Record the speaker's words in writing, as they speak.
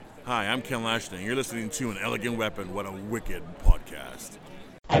Hi, I'm Ken Lashton, and you're listening to An Elegant Weapon. What a wicked podcast.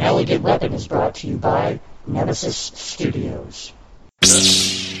 An Elegant Weapon is brought to you by Nemesis Studios.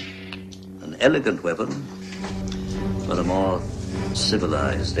 An elegant weapon for a more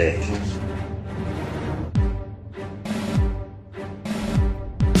civilized age.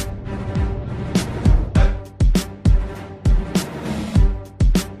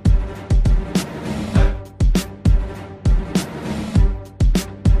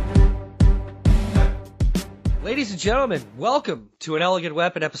 Ladies and gentlemen, welcome to An Elegant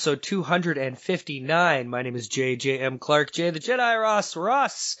Weapon, episode 259. My name is J.M. Clark, J the Jedi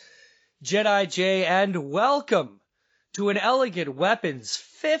Ross, Jedi J, and welcome to An Elegant Weapons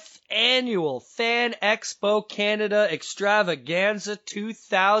 5th Annual Fan Expo Canada Extravaganza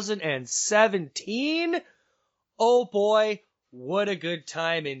 2017. Oh boy, what a good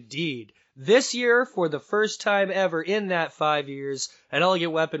time indeed. This year, for the first time ever in that 5 years, An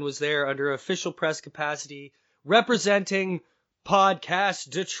Elegant Weapon was there under official press capacity, representing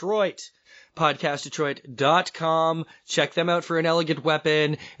Podcast Detroit. PodcastDetroit.com. Check them out for An Elegant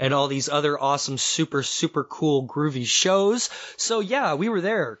Weapon and all these other awesome, super cool, groovy shows. So yeah, we were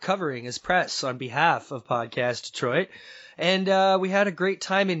there covering as press on behalf of Podcast Detroit. And we had a great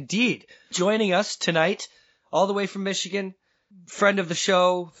time indeed. Joining us tonight, all the way from Michigan, friend of the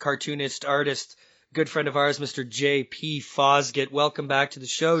show, cartoonist, artist, good friend of ours, Mr. J.P. Fosgett. Welcome back to the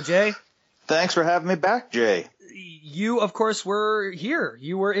show, Jay. Thanks for having me back, Jay. You, of course, were here.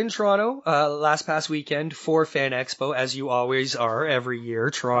 You were in Toronto last past weekend for Fan Expo, as you always are every year.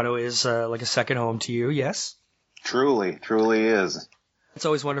 Toronto is like a second home to you, yes? Truly is. It's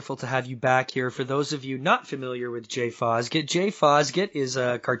always wonderful to have you back here. For those of you not familiar with Jay Fosgett is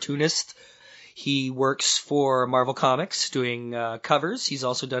a cartoonist. He works for Marvel Comics doing covers. He's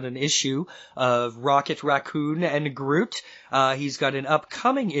also done an issue of Rocket Raccoon and Groot. He's got an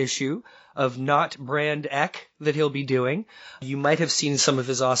upcoming issue of Not Brand Ek that he'll be doing. You might have seen some of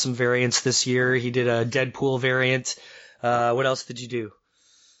his awesome variants this year. He did a Deadpool variant. What else did you do?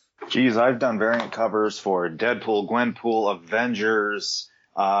 Geez, I've done variant covers for Deadpool, Gwenpool, Avengers,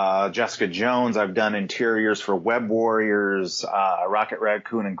 Jessica Jones. I've done interiors for Web Warriors, Rocket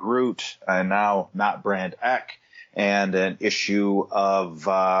Raccoon and Groot, and now Not Brand Ek, and an issue of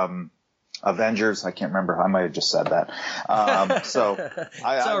Avengers. I can't remember. I might have just said that. It's all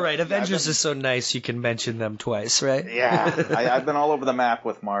right. Avengers is so nice you can mention them twice, right? Yeah. I've been all over the map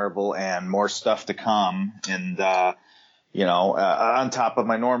with Marvel, and more stuff to come. And, on top of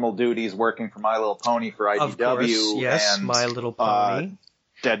my normal duties, working for My Little Pony for IDW. Of course, yes, and, My Little Pony.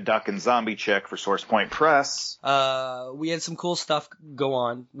 Dead Duck and Zombie Chick for Source Point Press. We had some cool stuff go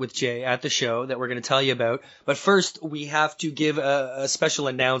on with Jay at the show that we're going to tell you about. But first, we have to give a special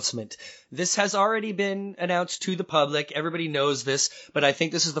announcement. This has already been announced to the public. Everybody knows this, but I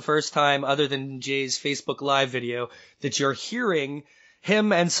think this is the first time, other than Jay's Facebook Live video, that you're hearing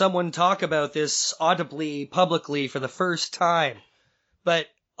him and someone talk about this audibly, publicly for the first time. But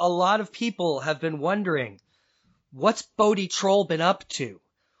a lot of people have been wondering, what's Bodie Troll been up to?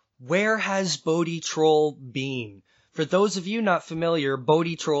 Where has Bodie Troll been? For those of you not familiar,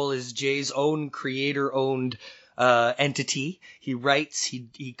 Bodie Troll is Jay's own creator-owned entity. He writes,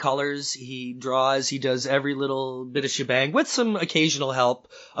 he colors, he draws, he does every little bit of shebang, with some occasional help,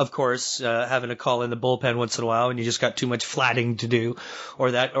 of course, having to call in the bullpen once in a while when you just got too much flatting to do,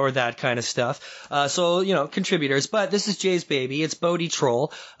 or that kind of stuff. So, contributors. But this is Jay's baby. It's Bodie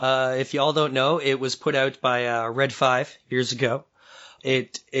Troll. If y'all don't know, it was put out by Red 5 years ago.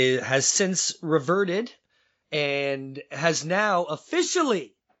 It has since reverted and has now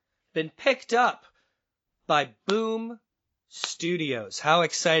officially been picked up by Boom Studios. How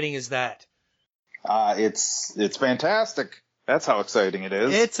exciting is that? It's fantastic. That's how exciting it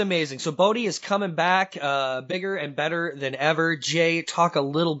is. It's amazing. So Bodie is coming back, bigger and better than ever. Jay, talk a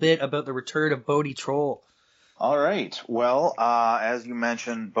little bit about the return of Bodie Troll. All right. Well, as you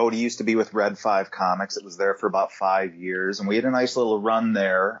mentioned, Bodie used to be with Red 5 Comics. It was there for about 5 years, and we had a nice little run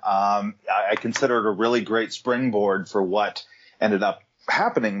there. I consider it a really great springboard for what ended up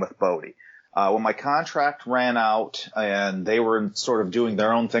happening with Bodie. When my contract ran out, and they were sort of doing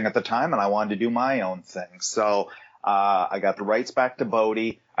their own thing at the time, and I wanted to do my own thing. So I got the rights back to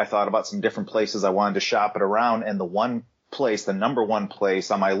Bodie. I thought about some different places I wanted to shop it around, and the number one place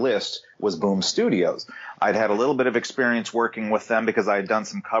on my list was Boom Studios. I'd had a little bit of experience working with them because I had done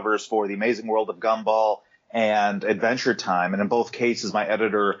some covers for The Amazing World of Gumball and Adventure Time. And in both cases, my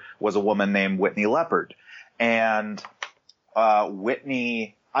editor was a woman named Whitney Leopard. And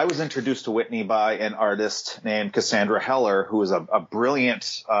Whitney I was introduced to Whitney by an artist named Cassandra Heller, who is a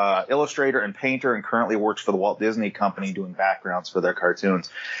brilliant illustrator and painter and currently works for the Walt Disney Company doing backgrounds for their cartoons.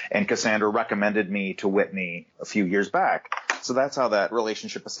 And Cassandra recommended me to Whitney a few years back. So that's how that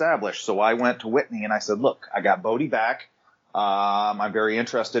relationship established. So I went to Whitney and I said, look, I got Bodhi back. I'm very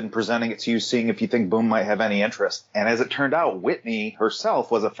interested in presenting it to you, seeing if you think Boom might have any interest. And as it turned out, Whitney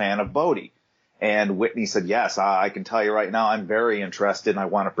herself was a fan of Bodhi. And Whitney said, yes, I can tell you right now, I'm very interested and I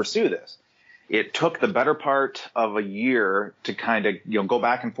want to pursue this. It took the better part of a year to kind of, go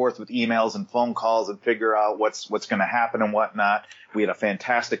back and forth with emails and phone calls and figure out what's going to happen and whatnot. We had a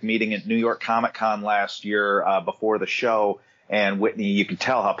fantastic meeting at New York Comic Con last year before the show. And Whitney, you could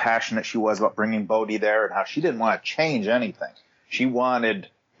tell how passionate she was about bringing Bodhi there and how she didn't want to change anything. She wanted,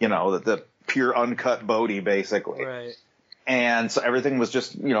 the pure uncut Bodhi, basically. Right. And so everything was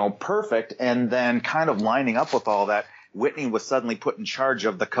just, perfect. And then kind of lining up with all that, Whitney was suddenly put in charge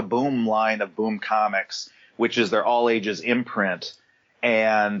of the Kaboom line of Boom Comics, which is their all-ages imprint.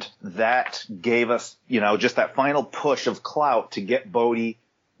 And that gave us, just that final push of clout to get Bodhi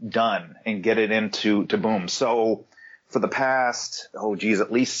done and get it into Boom. So for the past,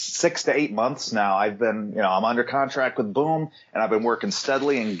 at least 6 to 8 months now, I've been, I'm under contract with Boom, and I've been working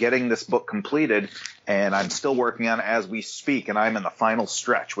steadily and getting this book completed, and I'm still working on it as we speak, and I'm in the final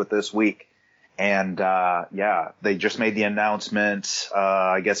stretch with this week. And, they just made the announcement,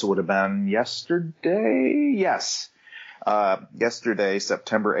 I guess it would have been yesterday. Yes. Yesterday,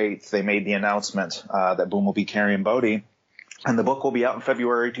 September 8th, they made the announcement, that Boom will be carrying Bodhi. And the book will be out in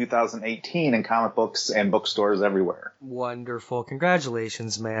February 2018 in comic books and bookstores everywhere. Wonderful.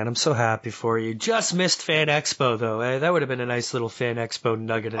 Congratulations, man. I'm so happy for you. Just missed Fan Expo, though. That would have been a nice little Fan Expo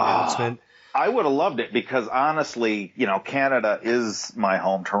nugget announcement. I would have loved it because, honestly, Canada is my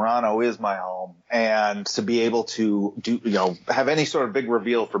home. Toronto is my home. And to be able to have any sort of big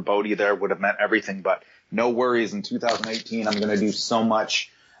reveal for Bodhi there would have meant everything. But no worries. In 2018, I'm going to do so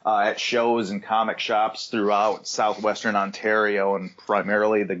much at shows and comic shops throughout southwestern Ontario and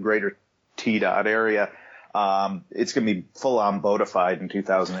primarily the greater T-Dot area. It's going to be full-on Bodhified in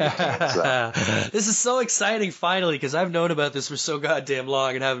 2018. So. This is so exciting, finally, because I've known about this for so goddamn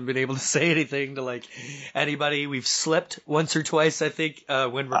long and haven't been able to say anything to, anybody. We've slipped once or twice, I think,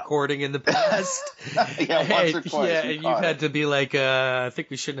 when recording in the past. Once or twice. Yeah, and you've had to be like, I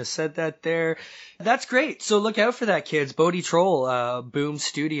think we shouldn't have said that there. That's great. So look out for that, kids. Bodhi Troll, Boom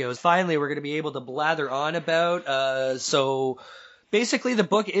Studios. Finally, we're going to be able to blather on about, so basically, the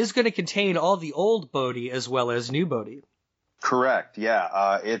book is going to contain all the old Bodhi as well as new Bodhi. Correct,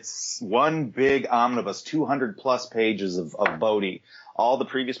 yeah. It's one big omnibus, 200-plus pages of Bodhi. All the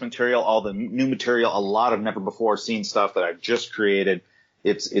previous material, all the new material, a lot of never-before-seen stuff that I've just created.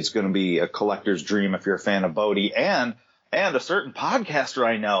 It's going to be a collector's dream if you're a fan of Bodhi. And a certain podcaster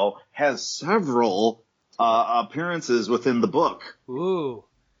I know has several appearances within the book. Ooh.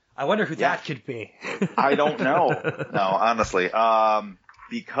 I wonder who that could be. I don't know. No, honestly.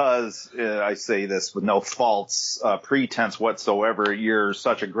 Because I say this with no false pretense whatsoever. You're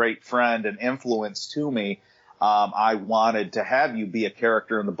such a great friend and influence to me. I wanted to have you be a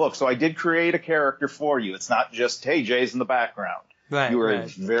character in the book. So I did create a character for you. It's not just, hey, Jay's in the background. Right, you were a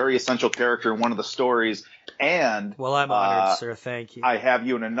very essential character in one of the stories. And well, I'm honored, sir. Thank you. I have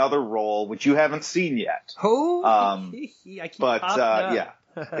you in another role, which you haven't seen yet. Oh, I keep popping up. Yeah.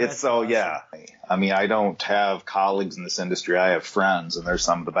 It's so, awesome. Yeah. I mean, I don't have colleagues in this industry. I have friends, and they're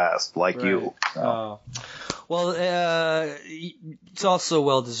some of the best, like you. So. Oh. Well, it's also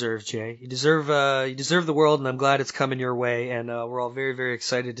well-deserved, Jay. You deserve the world, and I'm glad it's coming your way, and we're all very, very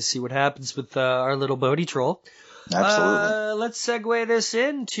excited to see what happens with our little Bodhi Troll. Absolutely. Let's segue this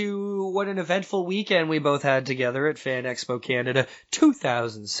into what an eventful weekend we both had together at Fan Expo Canada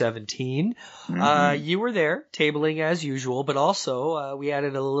 2017. Mm-hmm. You were there, tabling as usual, but also we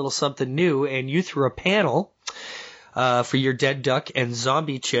added a little something new, and you threw a panel for your Dead Duck and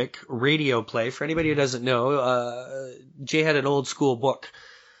Zombie Chick radio play. For anybody who doesn't know, Jay had an old school book.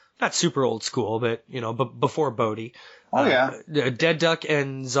 Not super old school, but, before Bodhi. Oh, yeah. Dead Duck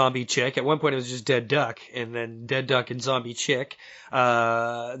and Zombie Chick. At one point, it was just Dead Duck, and then Dead Duck and Zombie Chick.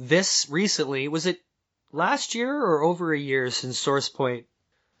 This recently, was it last year or over a year since Source Point?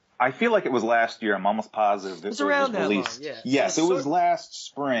 I feel like it was last year. I'm almost positive. It was around that long, yeah. Yes, it was last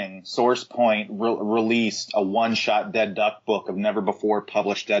spring. Source Point released a one-shot Dead Duck book of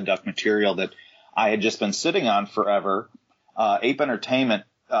never-before-published Dead Duck material that I had just been sitting on forever. Ape Entertainment,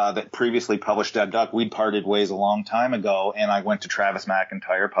 that previously published Dead Duck, we'd parted ways a long time ago, and I went to Travis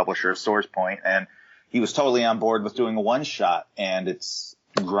McIntyre, publisher of Source Point, and he was totally on board with doing a one-shot, and it's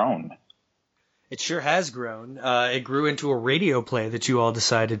grown. It sure has grown. It grew into a radio play that you all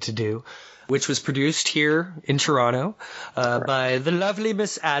decided to do, which was produced here in Toronto by the lovely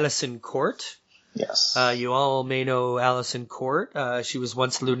Miss Alison Court. Yes. You all may know Alison Court. She was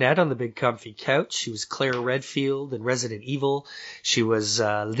once Lunette on The Big Comfy Couch. She was Claire Redfield in Resident Evil. She was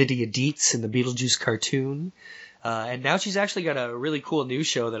Lydia Dietz in the Beetlejuice cartoon. And now she's actually got a really cool new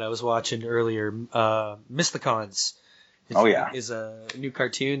show that I was watching earlier, Mysticons. Is a new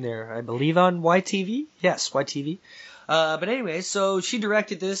cartoon there, I believe, on YTV. Yes, YTV. But anyway, so she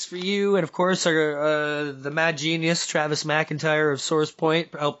directed this for you, and of course, the mad genius Travis McIntyre of Source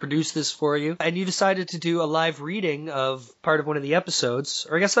Point helped produce this for you. And you decided to do a live reading of part of one of the episodes,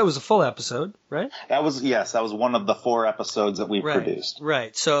 or I guess that was a full episode, right? That was one of the 4 episodes that we produced.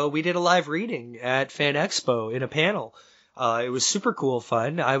 Right. So we did a live reading at Fan Expo in a panel. It was super cool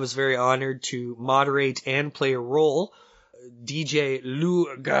fun. I was very honored to moderate and play a role. DJ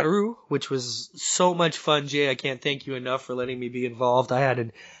Lou Garou, which was so much fun, Jay. I can't thank you enough for letting me be involved. I had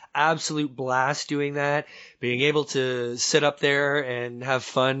an absolute blast doing that, being able to sit up there and have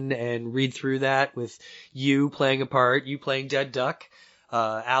fun and read through that with you playing a part, you playing Dead Duck,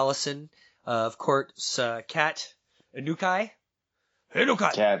 Allison, of course, Kat Inukai.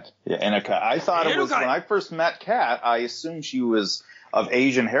 Kat, Inukai. I thought it was, when I first met Kat, I assumed she was of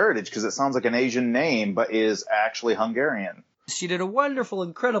Asian heritage because it sounds like an Asian name, but is actually Hungarian. She did a wonderful,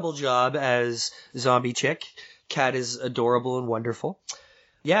 incredible job as Zombie Chick. Kat is adorable and wonderful.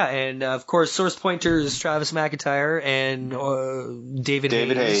 Yeah, and of course, Source Pointers Travis McIntyre and David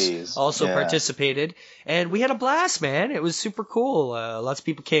Hayes also participated. And we had a blast, man. It was super cool. Lots of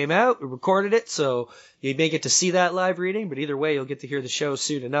people came out, we recorded it, so you may get to see that live reading, but either way, you'll get to hear the show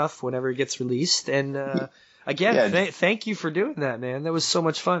soon enough whenever it gets released. And again, thank you for doing that, man. That was so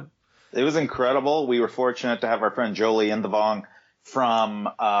much fun. It was incredible. We were fortunate to have our friend Jolie Indevong from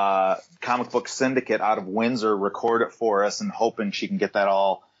Comic Book Syndicate out of Windsor record it for us, and hoping she can get that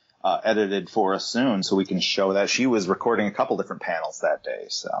all edited for us soon so we can show that. She was recording a couple different panels that day.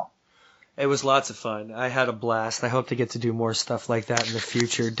 So it was lots of fun. I had a blast. I hope to get to do more stuff like that in the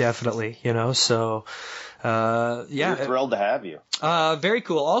future, definitely, so we're thrilled to have you. Very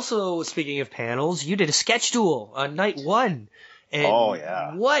cool. Also, speaking of panels, you did a sketch duel on night 1.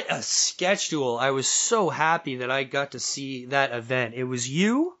 And what a sketch duel. I was so happy that I got to see that event. It was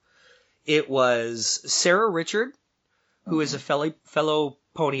you. It was Sarah Richard, who is a fellow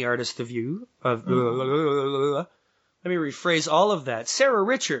pony artist of you. Let me rephrase all of that. Sarah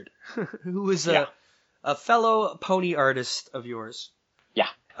Richard, who is a fellow pony artist of yours.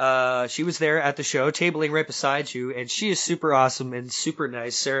 Yeah. She was there at the show, tabling right beside you, and she is super awesome and super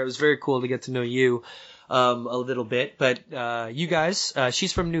nice. Sarah, it was very cool to get to know you a little bit. But you guys,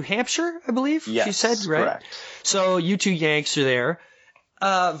 she's from New Hampshire, I believe, she said, right? Correct. So you two Yanks are there.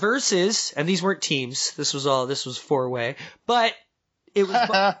 Versus, and these weren't teams, this was 4-way, but it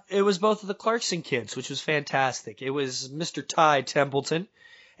was both of the Clarkson kids, which was fantastic. It was Mr. Ty Templeton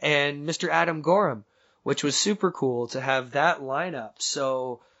and Mr. Adam Gorham, which was super cool to have that lineup.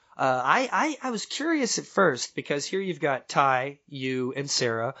 So I was curious at first, because here you've got Ty, you, and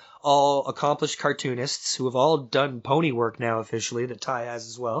Sarah, all accomplished cartoonists who have all done pony work now officially, that Ty has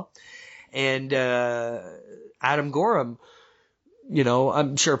as well. And Adam Gorham,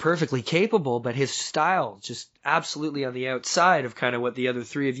 I'm sure perfectly capable, but his style just absolutely on the outside of kind of what the other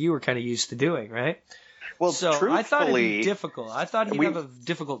 3 of you were kind of used to doing, right? Well, so I thought it'd be difficult. I thought he'd have a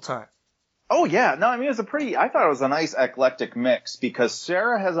difficult time. Oh, yeah. No, I mean, I thought it was a nice eclectic mix, because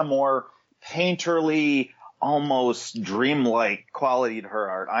Sarah has a more painterly, almost dreamlike quality to her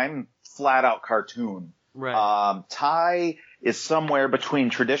art. I'm flat out cartoon. Right. Ty is somewhere between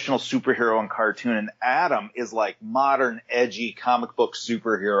traditional superhero and cartoon, and Adam is like modern, edgy comic book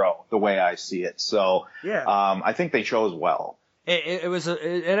superhero, the way I see it. So, I think they chose well. It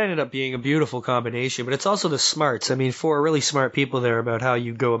ended up being a beautiful combination, but it's also the smarts. I mean, 4 really smart people there about how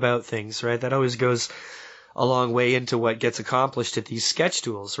you go about things, right? That always goes a long way into what gets accomplished at these sketch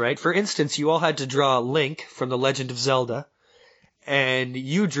duels, right? For instance, you all had to draw Link from The Legend of Zelda, and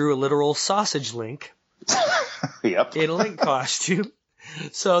you drew a literal sausage Link. Yep. In a Link costume.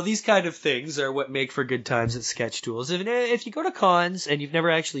 So these kind of things are what make for good times at sketch duels. If you go to cons and you've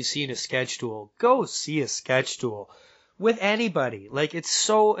never actually seen a sketch duel, go see a sketch duel. With anybody. Like, it's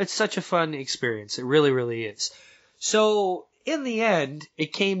such a fun experience. It really, really is. So, in the end,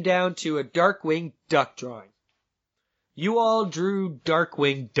 it came down to a Darkwing Duck drawing. You all drew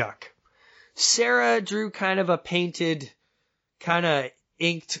Darkwing Duck. Sarah drew kind of a painted, kind of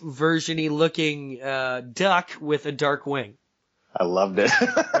inked version-y looking duck with a dark wing. I loved it.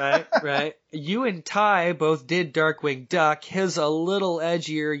 Right. You and Ty both did Darkwing Duck. His a little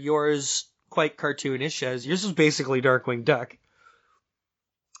edgier, yours quite cartoonish, as yours was basically Darkwing Duck.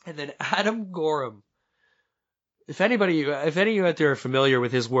 And then Adam Gorham. If any of you out there are familiar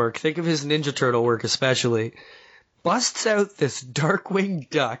with his work, think of his Ninja Turtle work especially, busts out this Darkwing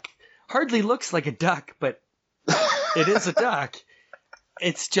Duck. Hardly looks like a duck, but it is a duck.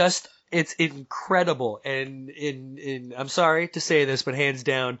 It's incredible. And I'm sorry to say this, but hands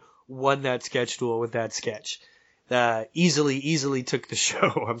down, won that sketch duel with that sketch. Easily took the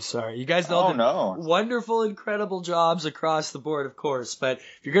show. I'm sorry. You guys all did wonderful, incredible jobs across the board, of course. But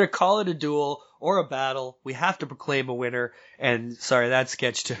if you're going to call it a duel or a battle, we have to proclaim a winner. And sorry, that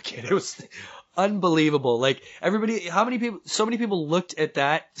sketch took it. It was unbelievable. Like so many people looked at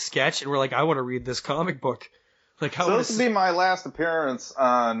that sketch and were like, I want to read this comic book. Like, so this will be my last appearance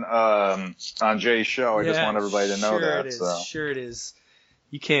on Jay's show. I just want everybody to know that. It is. Sure it is.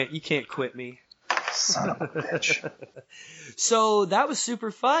 You can't quit me. Son of a bitch. So that was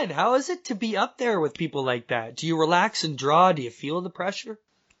super fun. How is it to be up there with people like that? Do you relax and draw? Do you feel the pressure?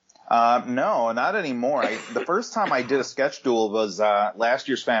 No, not anymore. The first time I did a sketch duel was last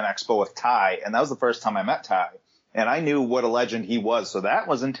year's Fan Expo with Ty, and that was the first time I met Ty. And I knew what a legend he was, so that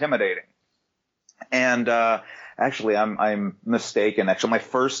was intimidating. And actually, I'm mistaken. Actually, my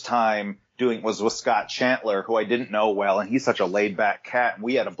first time doing it was with Scott Chantler, who I didn't know well, and he's such a laid-back cat, and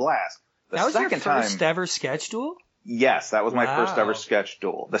we had a blast. That was your first ever sketch duel? Yes, that was my first ever sketch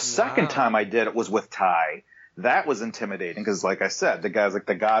duel. The second time I did it was with Ty. That was intimidating because, like I said, the guy's like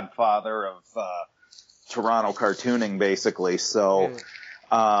the godfather of Toronto cartooning, basically. So,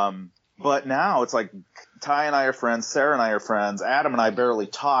 but now it's like Ty and I are friends, Sarah and I are friends, Adam and I barely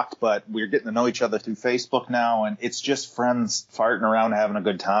talked, but we're getting to know each other through Facebook now, and it's just friends farting around having a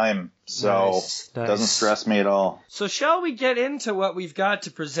good time. So it doesn't stress me at all. So shall we get into what we've got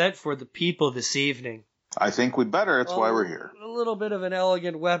to present for the people this evening? I think we better. It's why we're here. A little bit of an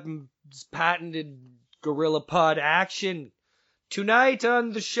Elegant Weapons patented Gorilla Pod action. Tonight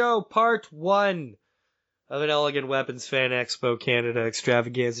on the show, part 1 of an Elegant Weapons Fan Expo Canada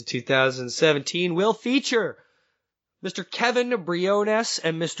Extravaganza 2017 will feature Mr. Kevin Briones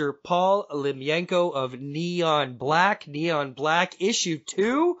and Mr. Paul Limyenko of Neon Black. Neon Black issue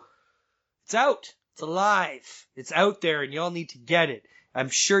 2. It's out. It's alive. It's out there, and y'all need to get it. I'm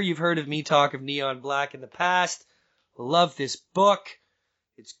sure you've heard of me talk of Neon Black in the past. Love this book.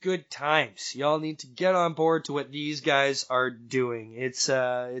 It's good times. Y'all need to get on board to what these guys are doing. It's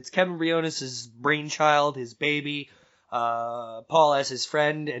Kevin Briones' brainchild, his baby. Paul, as his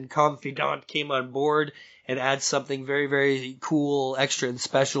friend and confidant, came on board and adds something very, very cool, extra, and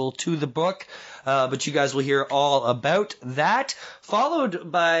special to the book. But you guys will hear all about that.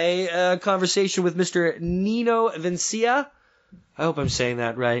 Followed by a conversation with Mr. Nino Vencia. I hope I'm saying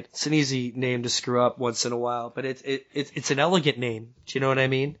that right. It's an easy name to screw up once in a while, but it's an elegant name. Do you know what I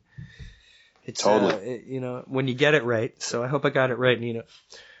mean? It's totally. When you get it right. So I hope I got it right, Nino.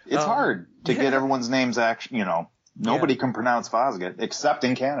 It's hard to get everyone's names actually. Nobody can pronounce Fosgate except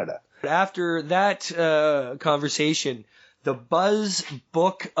in Canada. After that conversation, the Buzz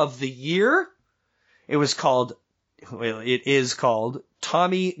Book of the Year, it is called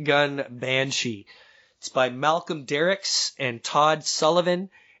Tommy Gun Banshee. It's by Malcolm Derricks and Todd Sullivan,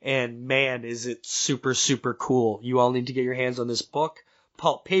 and man, is it super, super cool. You all need to get your hands on this book.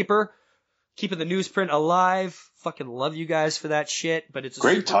 Pulp paper, keeping the newsprint alive. Fucking love you guys for that shit, but it's a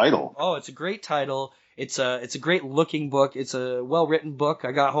great title. Oh, it's a great title. It's a great looking book. It's a well-written book.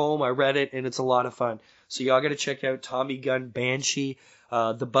 I got home, I read it, and it's a lot of fun. So y'all gotta check out Tommy Gun Banshee.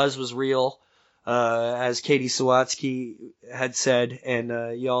 The buzz was real. As Katie Sawatsky had said,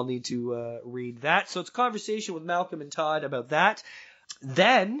 and y'all need to read that. So it's a conversation with Malcolm and Todd about that.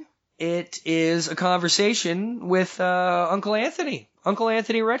 Then it is a conversation with Uncle Anthony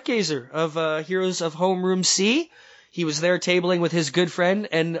Retgazer of Heroes of Homeroom C. He was there tabling with his good friend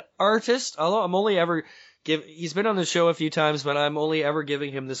and artist, although he's been on the show a few times, but I'm only ever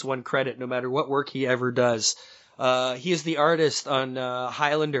giving him this one credit no matter what work he ever does. He is the artist on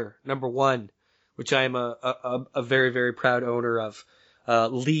Highlander #1. Which I am a very, very proud owner of.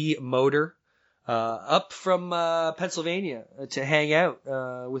 Lee Motor, up from Pennsylvania to hang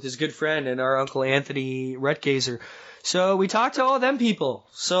out with his good friend and our Uncle Anthony Retgazer. So we talked to all of them people.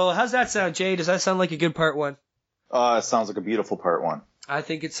 So how's that sound, Jay? Does that sound like a good part 1? It sounds like a beautiful part 1. I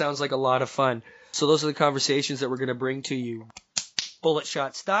think it sounds like a lot of fun. So those are the conversations that we're going to bring to you. Bullet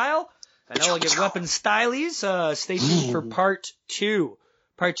shot style. An Elegant Weapons stylies. Stay tuned for part 2.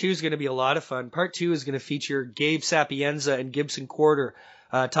 Part 2 is going to be a lot of fun. Part 2 is going to feature Gabe Sapienza and Gibson Quarter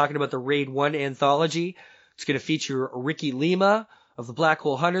talking about the Raid 1 anthology. It's going to feature Ricky Lima of the Black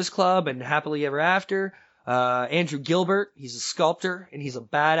Hole Hunters Club and Happily Ever After. Andrew Gilbert, he's a sculptor and he's a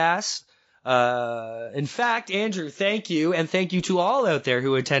badass. In fact, Andrew, thank you, and thank you to all out there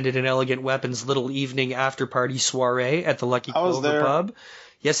who attended an Elegant Weapons little evening after-party soiree at the Lucky Clover Pub.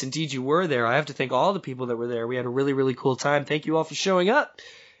 Yes, indeed, you were there. I have to thank all the people that were there. We had a really, really cool time. Thank you all for showing up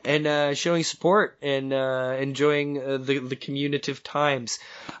and showing support and enjoying the communicative times.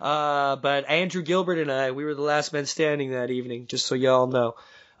 But Andrew Gilbert and I, we were the last men standing that evening, just so y'all know.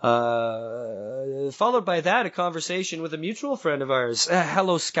 Followed by that, a conversation with a mutual friend of ours,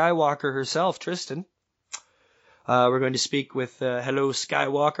 Hello Skywalker herself, Tristan. We're going to speak with Hello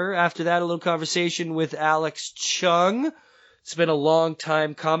Skywalker. After that, a little conversation with Alex Chung. It's been a long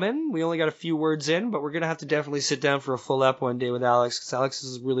time coming. We only got a few words in, but we're going to have to definitely sit down for a full ep one day with Alex, because Alex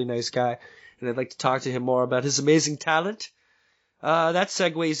is a really nice guy, and I'd like to talk to him more about his amazing talent. That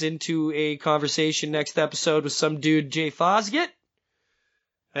segues into a conversation next episode with some dude, Jay Fosgett.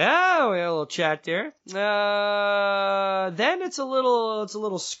 Yeah, we had a little chat there. Then it's a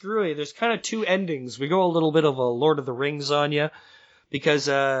little screwy. There's kind of two endings. We go a little bit of a Lord of the Rings on you, because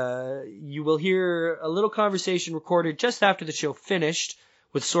you will hear a little conversation recorded just after the show finished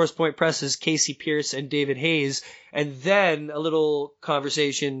with SourcePoint Press's Casey Pierce and David Hayes, and then a little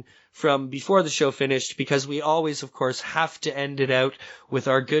conversation from before the show finished, because we always, of course, have to end it out with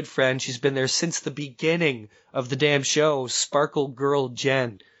our good friend. She's been there since the beginning of the damn show, Sparkle Girl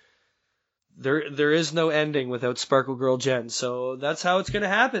Jen. There is no ending without Sparkle Girl Jen, so that's how it's going to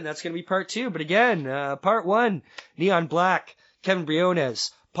happen. That's going to be part 2. But again, part 1, Neon Black, Kevin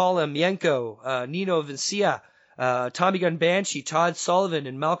Briones, Paula Mienko, Nino Vincia, Tommy Gun Banshee, Todd Sullivan,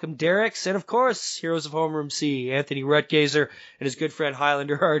 and Malcolm Derricks, and of course, Heroes of Homeroom C, Anthony Rutgazer, and his good friend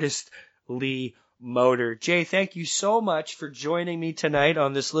Highlander artist Lee Motor. Jay, thank you so much for joining me tonight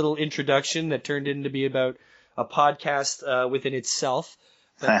on this little introduction that turned into be about a podcast within itself.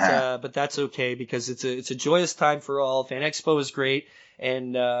 But that's okay, because it's a joyous time for all. Fan Expo is great,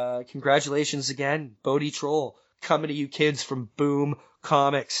 and congratulations again, Bodhi Troll, coming to you kids from Boom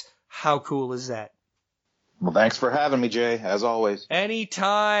Comics. How cool is that? Well, thanks for having me, Jay, as always.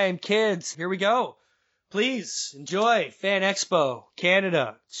 Anytime, kids. Here we go. Please enjoy Fan Expo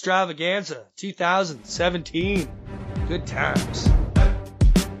Canada Extravaganza 2017. Good times.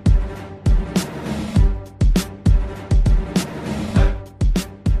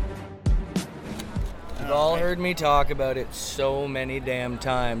 You've all heard me talk about it so many damn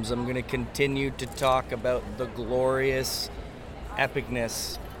times. I'm going to continue to talk about the glorious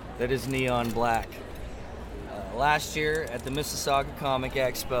epicness that is Neon Black. Last year at the Mississauga Comic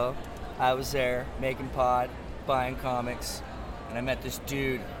Expo, I was there making pod, buying comics, and I met this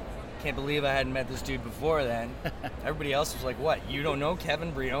dude. Can't believe I hadn't met this dude before then. Everybody else was like, what, you don't know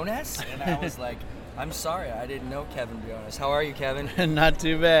Kevin Briones? And I was like, I'm sorry, I didn't know Kevin Briones. How are you, Kevin? Not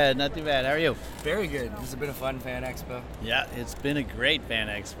too bad. How are you? Very good. This has been a fun Fan Expo. Yeah, it's been a great Fan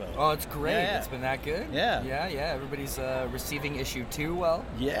Expo. Oh, it's great. Yeah. It's been that good? Yeah. Yeah. Everybody's receiving issue 2 well?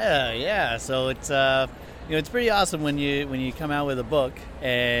 Yeah. So it's it's pretty awesome when you come out with a book,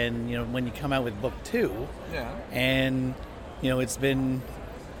 and when you come out with book 2. Yeah. And it's been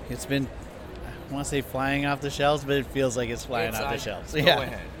I want to say flying off the shelves, but it feels like it's flying off the shelves. Go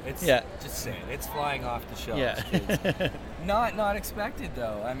ahead. Yeah. Just say it. It's flying off the shelves. Yeah. Kids. Not expected,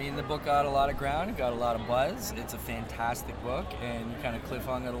 though. I mean, the book got a lot of ground. It got a lot of buzz. It's a fantastic book, and you kind of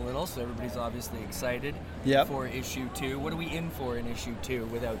cliffhung it a little, so everybody's obviously excited for issue 2. What are we in for in issue 2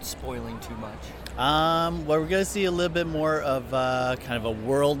 without spoiling too much? Well, we're going to see a little bit more of kind of a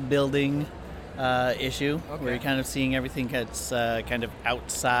world-building issue, where you're kind of seeing everything that's kind of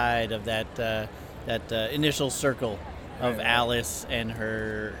outside of that initial circle of Alice and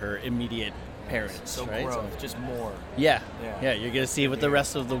her immediate parents. So right? growth, just more. Yeah. You're going to see what the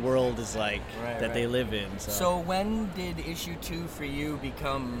rest of the world is like they live in. So when did issue 2 for you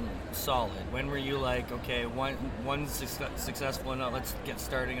become solid? When were you like, okay, one's successful enough, let's get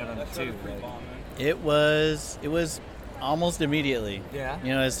starting on 2? It was almost immediately. Yeah.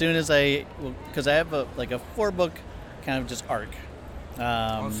 As soon as because I have a 4-book kind of just arc.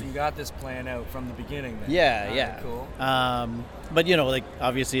 So you got this plan out from the beginning then? Yeah. Cool. But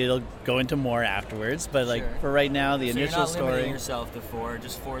obviously it'll go into more afterwards. But for right now, the initial story. You're not limiting yourself to 4.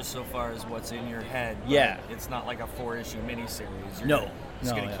 Just 4 so far is what's in your head. Yeah. It's not like a 4-issue miniseries.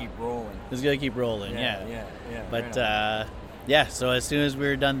 It's gonna keep rolling. It's gonna keep rolling. Yeah. But so as soon as we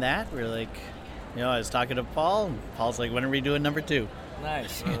were done that, we were like, I was talking to Paul. And Paul's like, when are we doing number 2?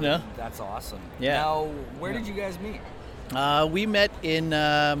 Nice. That's awesome. Yeah. Now, where did you guys meet? We met in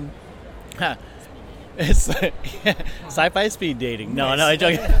it's sci-fi speed dating. No, I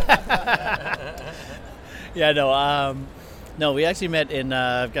joke. No, we actually met in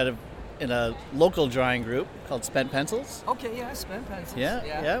I've got in a local drawing group called Spent Pencils. Okay, yeah, Spent Pencils.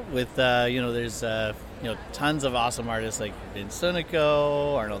 Yeah. With there's tons of awesome artists like Vince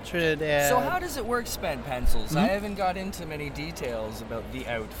Sunico, Arnold Trinidad. So how does it work, Spent Pencils? I haven't got into many details about the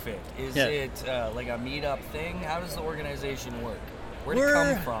outfit. Is it like a meetup thing? How does the organization work? Where'd it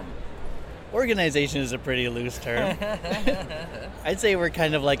come from? Organization is a pretty loose term. I'd say we're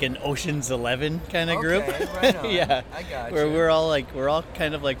kind of like an Ocean's 11 kind of group. Right on. Yeah, I got where you. we're all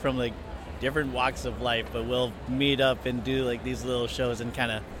kind of like from like different walks of life, but we'll meet up and do like these little shows and kind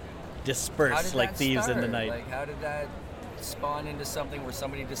of How disperse did like that thieves start? in the night. Like, how did that spawn into something where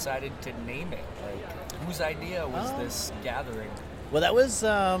somebody decided to name it? Like, whose idea was this gathering? Well, that was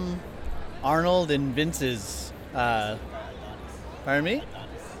Arnold and Vince's. Pardon me?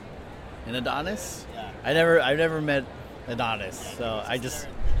 And Adonis? I've never met Adonis, so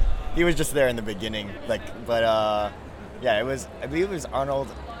he was just there in the beginning, I believe it was Arnold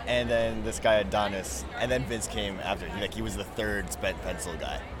and then this guy Adonis, and then Vince came after. He was the third Spent Pencil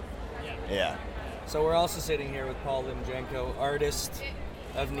guy. Yeah. So we're also sitting here with Paul Limjenko, artist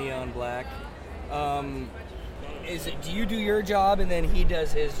of Neon Black. Do you do your job and then he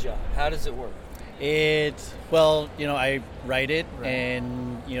does his job? How does it work? I write it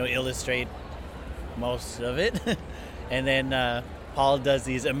and illustrate most of it, and then Paul does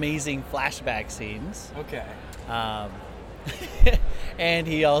these amazing flashback scenes. Okay. And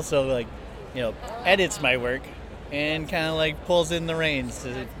he also edits my work and kind of pulls in the reins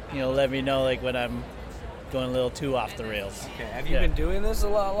to let me know when I'm going a little too off the rails. Okay. Have you been doing this a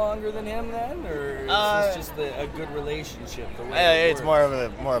lot longer than him then, or is this just a good relationship? The way it's more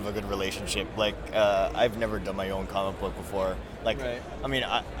of a good relationship. I've never done my own comic book before. Right. I mean,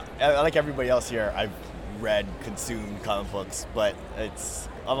 I like everybody else here. I've read, consumed comic books, but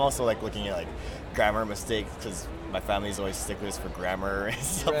I'm also looking at grammar mistakes because my family's always sticklers for grammar and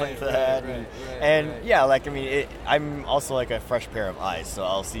stuff like that. I'm also a fresh pair of eyes, so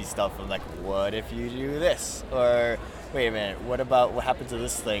I'll see stuff. I'm like, what if you do this? Or wait a minute, what happened to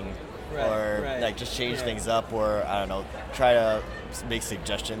this thing? Just change things up, or I don't know, try to make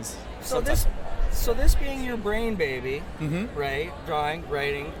suggestions. So this being your brain baby, right? Drawing,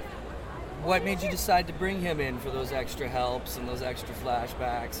 writing. What made you decide to bring him in for those extra helps and those extra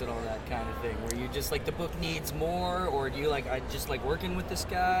flashbacks and all that kind of thing? Were you just the book needs more, or do you I just like working with this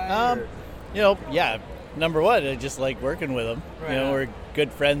guy? Number one, I just like working with him. Right. We're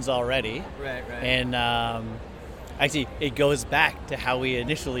good friends already. Right. And actually, it goes back to how we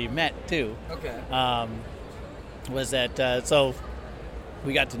initially met too. Okay. Was that so?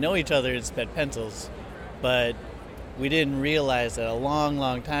 We got to know each other in Spent Pencils, but we didn't realize that a long,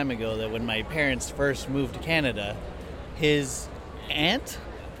 long time ago that when my parents first moved to Canada, his aunt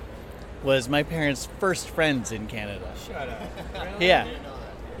was my parents' first friends in Canada. Shut up. Really?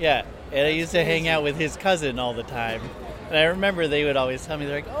 Yeah. And I used to hang out with his cousin all the time. And I remember they would always tell me,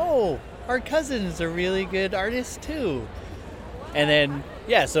 they're like, oh, our cousin is a really good artist too. And then,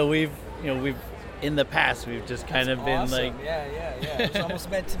 so we've in the past, we've just kind of been awesome. Yeah. It was almost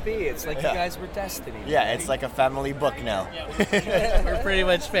meant to be. It's like you guys were destiny. Yeah, right? it's like a family book now. We're pretty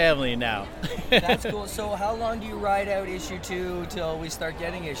much family now. That's cool. So how long do you ride out issue 2 till we start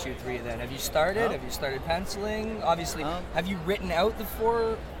getting issue 3 then? Have you started? Have you started penciling? Obviously, have you written out the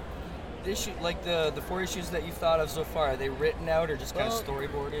 4 issue, the 4 issues that you've thought of so far? Are they written out or just kind of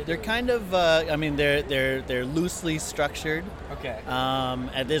storyboarded? They're kind of they're loosely structured. Okay.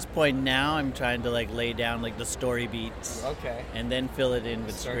 At this point now, I'm trying to lay down the story beats. Okay. And then fill it in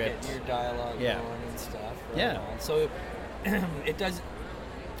with Start script. getting your dialogue going and stuff. Right Yeah. on. So it does.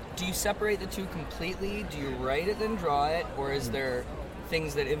 Do you separate the two completely? Do you write it then draw it, or is there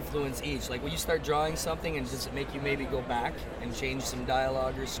things that influence each? Will you start drawing something and does it make you maybe go back and change some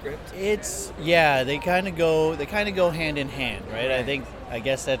dialogue or script? They kind of go hand in hand, right? I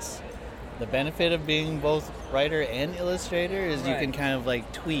guess that's the benefit of being both writer and illustrator is you can kind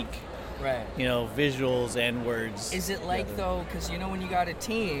of tweak visuals and words. Is it though, because when you got a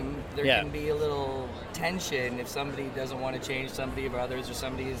team, there can be a little tension if somebody doesn't want to change somebody of others, or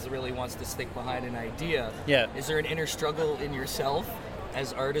somebody really wants to stick behind an idea. Yeah. Is there an inner struggle in yourself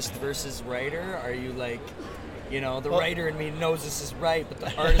as artist versus writer? Are you the writer in me knows this is right, but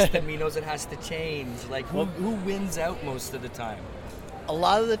the artist in me knows it has to change? Who wins out most of the time? A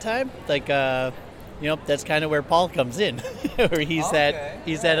lot of the time, that's kind of where Paul comes in, where he's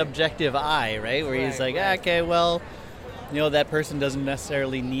that objective eye, right? Where he's okay, well, that person doesn't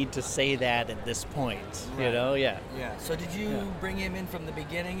necessarily need to say that at this point, Yeah. So did you bring him in from the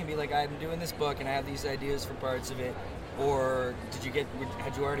beginning and be like, I'm doing this book and I have these ideas for parts of it, or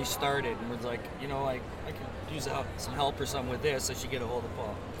had you already started and was like, I could use some help or something with this? I should get a hold of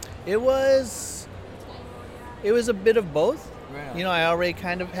Paul. It was a bit of both. Right. You know, I already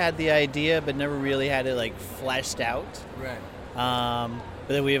kind of had the idea, but never really had it like fleshed out. Right.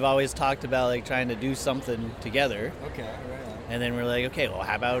 But then we've always talked about like trying to do something together. Okay. Right on. And then we're like, okay, well,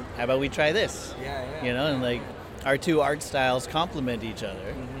 how about we try this? Yeah. Yeah. You know, and like our two art styles complement each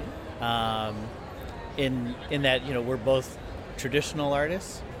other. In that, you know, we're both traditional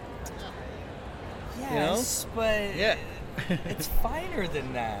artists. Yes, but Yeah. it's finer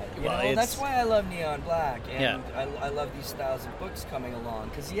than that. You Well, know, that's it's- why I love Neon Black, and Yeah. I love these styles of books coming along.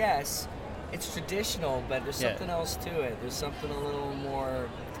 Because yes, it's traditional, but there's Yeah. something else to it. There's something a little more.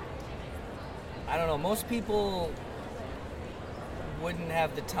 I don't know. Most people wouldn't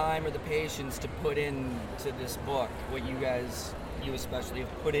have the time or the patience to put into this book what you especially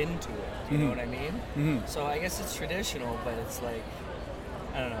have put into it. You know what I mean? Mm-hmm. So I guess it's traditional, but it's like,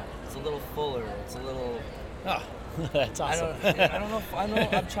 I don't know. It's a little fuller. It's a little. Oh, that's awesome. I don't know.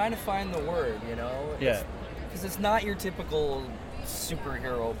 I'm trying to find the word. You know. Yeah. Because it's not your typical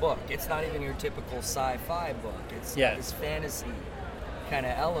superhero book. It's not even your typical sci-fi book. It's got this fantasy kind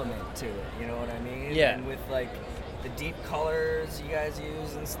of element to it. You know what I mean? Yeah. And with like the deep colors you guys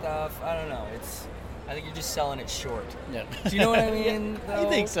use and stuff. I don't know. I think you're just selling it short. Yeah. Do you know what I mean? I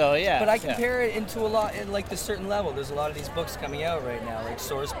think so, yeah. But I compare it into a lot, in like the certain level. There's a lot of these books coming out right now. Like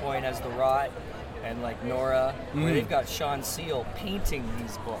Source Point has The Rot, and like Nora, where they've got Sean Seal painting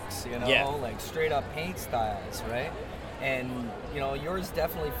these books. You know, like straight up paint styles, right? And you know, yours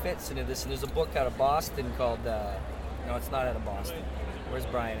definitely fits into this. And there's a book out of Boston called. No, it's not out of Boston. Where's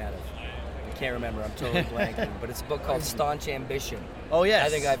Brian out of? I can't remember. I'm totally blanking. But it's a book called Staunch Ambition. Oh yes. I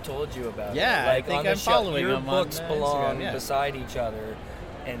think I've told you about it. Yeah, Like I think on the I'm shelf, following your them on books Instagram, belong yeah. beside each other,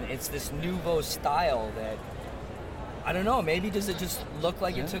 and it's this nouveau style that I don't know. Maybe does it just look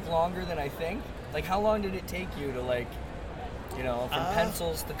like it took longer than I think? Like how long did it take you to like, you know, from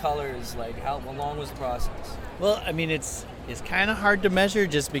pencils to colors? Like how long was the process? Well, I mean, it's kind of hard to measure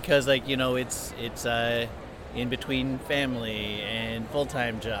just because, like, you know, it's in between family and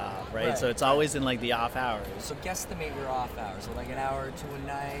full-time job, right? So it's always in like the off hours. So guesstimate your off hours. So like an hour or two a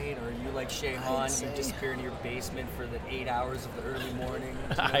night, or you like Shay Han, you disappear into your basement for the 8 hours of the early morning.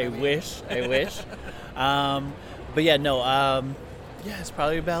 You know I wish. But yeah, no. Yeah, it's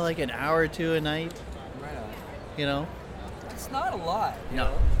probably about like an hour or two a night. Right on. You know. It's not a lot. You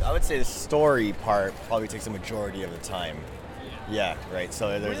No. know? I would say the story part probably takes the majority of the time. Yeah, right.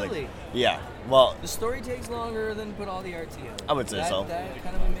 So there's Really? like, yeah. Well, The story takes longer than put all the art together. I would say so. That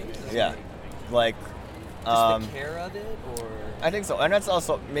kind of amazes yeah, me. like, Just the care of it, or I think so, and that's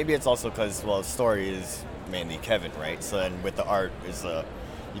also maybe it's also because the story is mainly Kevin, right? So then with the art is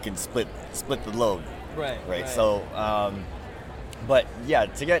you can split the load, right? So, but yeah,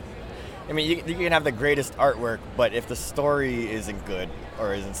 I mean, you can have the greatest artwork, but if the story isn't good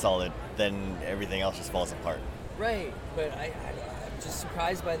or isn't solid, then everything else just falls apart. Right, but I'm just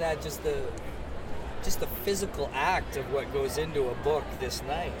surprised by that. Just the physical act of what goes into a book this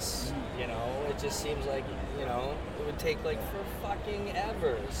nice. You know, it just seems like, you know, it would take like for fucking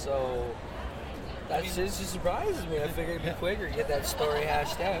ever. So it just surprises me. I figured it'd be quicker to get that story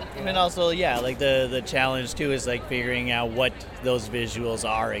hashed out. You know? And also, yeah, like the challenge too is like figuring out what those visuals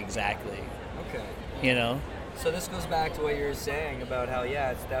are exactly. Okay. You know. So this goes back to what you were saying about how,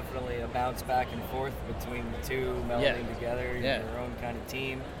 yeah, it's definitely a bounce back and forth between the two, melding together, your own kind of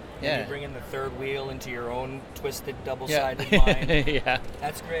team. And you bring in the third wheel into your own twisted, double-sided mind. Yeah.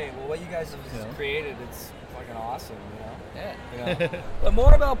 That's great. Well, what you guys have created, it's fucking awesome, you know? Yeah. You know? But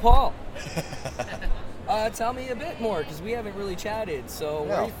more about Paul. Tell me a bit more, because we haven't really chatted. So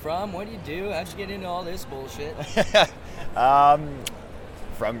where are you from? What do you do? How'd you get into all this bullshit?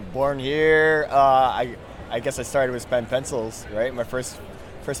 Born here, I guess I started with Spent Pencils, right? My first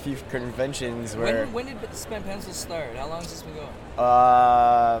few conventions were... When did Spent Pencils start? How long has this been going?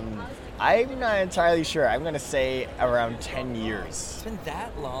 I'm not entirely sure. I'm going to say around 10 years. It's been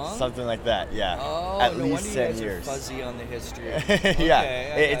that long? Something like that, yeah. Oh, at no least wonder 10 you guys years. are fuzzy on the history. Yeah,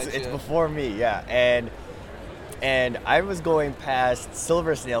 Okay, it's before me, yeah. And I was going past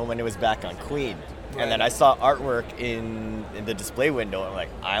Silver Snail when it was back on Queen. Right. And then I saw artwork in the display window. I'm like,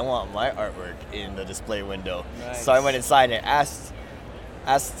 I want my artwork in the display window. Nice. So I went inside and asked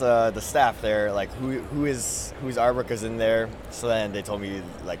the staff there, like, whose artwork is in there. So then they told me,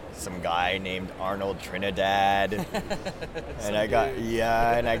 like, some guy named Arnold Trinidad. And I got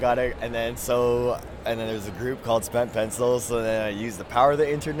it. And then there's a group called Spent Pencils. So then I used the power of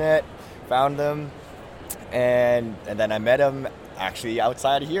the internet, found them, and then I met him actually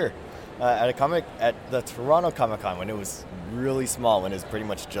outside of here. At the Toronto Comic Con when it was really small, when it was pretty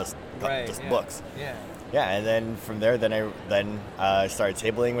much just books. Yeah. yeah, and then from there, then I started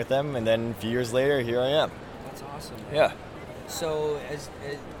tabling with them, and then a few years later, here I am. That's awesome. Man. Yeah. So, has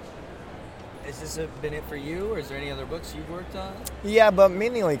this been it for you, or is there any other books you've worked on? Yeah, but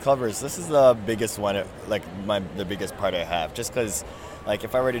mainly only covers. This is the biggest one, like the biggest part I have. Just because, like,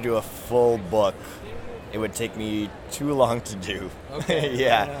 if I were to do a full book, it would take me too long to do. Okay.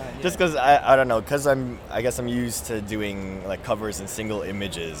 Yeah. Just because I don't know, because I guess I'm used to doing like covers and single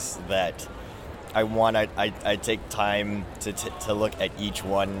images that I take time to look at each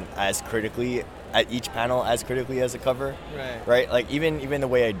one as critically, at each panel as critically as a cover. Right. Like even the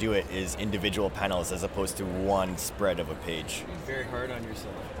way I do it is individual panels as opposed to one spread of a page. You're very hard on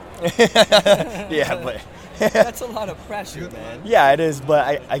yourself. Yeah, but that's a lot of pressure, man. Yeah, it is,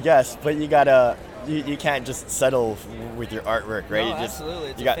 but I guess, but you gotta. You can't just settle with your artwork, right? No, absolutely.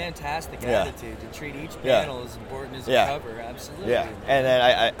 It's a fantastic attitude to treat each panel as important as a cover. Absolutely. Yeah, and then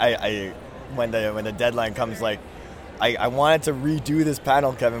I when the deadline comes, like, I wanted to redo this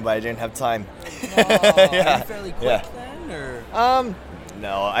panel, Kevin, but I didn't have time. No, are you fairly quick then, or?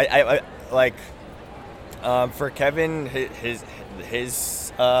 No, I like for Kevin, his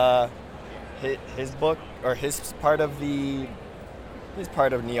book or his part of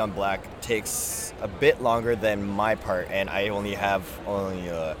Neon Black takes a bit longer than my part, and I only have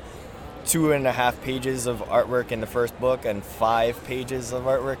 2.5 pages of artwork in the first book and 5 pages of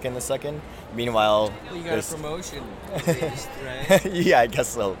artwork in the second. Meanwhile, you got a promotion, at least, right? Yeah, I guess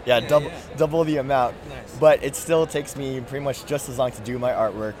so. Yeah, double the amount. Nice. But it still takes me pretty much just as long to do my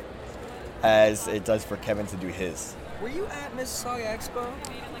artwork as it does for Kevin to do his. Were you at Mississauga Expo?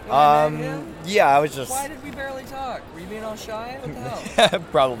 When I met him? Yeah, I was just. Why did we barely talk? Were you being all shy? What the hell?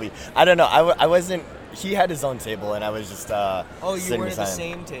 Probably. I don't know. I wasn't. He had his own table, and I was just. Oh, you sitting weren't at the beside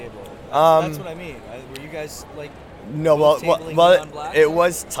same him. table. That's what I mean. Were you guys like? No, tabling well, Neon Black? it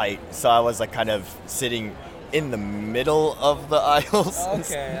was tight, so I was like kind of sitting in the middle of the aisles.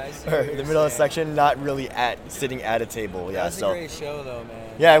 Okay, I see. Or what the you're middle of the saying. section, not really sitting at a table. Yeah, That was so. a great show, though, man.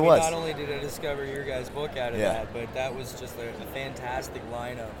 Yeah, it I mean, was. Not only did I discover your guys' book out of that, but that was just a fantastic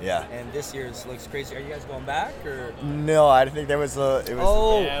lineup. Yeah. And this year's looks crazy. Are you guys going back or? No, I think there was a. It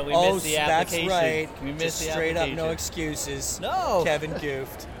was. Yeah, we missed the application. That's right. We missed just the straight up, no application. excuses. No. Kevin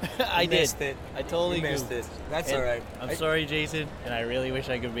goofed. I did. Missed it. I totally You missed goofed. it. That's And all right. I'm sorry, Jason, and I really wish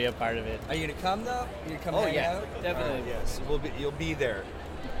I could be a part of it. Are you gonna come though? You gonna come hang out? definitely. All right, yes, you'll be there.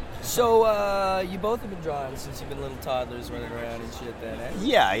 So you both have been drawing since you've been little toddlers running around and shit. Then, eh?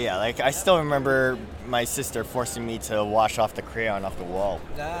 Yeah. Like I still remember my sister forcing me to wash off the crayon off the wall.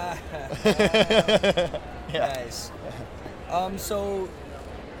 Nice. So,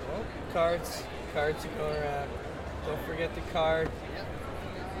 cards are going around. Don't forget the card.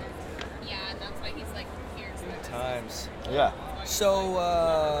 Yeah, that's why he's like, here's Good times. Yeah.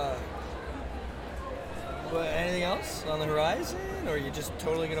 So, anything else on the horizon, or are you just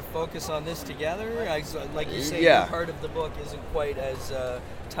totally going to focus on this together? Like you say, your part of the book isn't quite as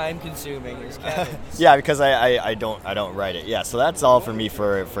time-consuming as Kevin's. Yeah, because I don't write it. Yeah, so that's all for me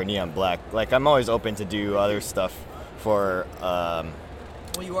for Neon Black. Like I'm always open to do other stuff for.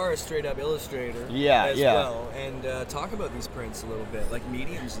 Well, you are a straight-up illustrator as well. And talk about these prints a little bit, like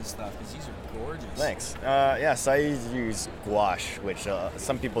mediums and stuff, because these are gorgeous. Thanks. So I use gouache, which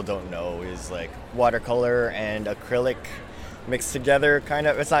some people don't know is like watercolor and acrylic mixed together, kind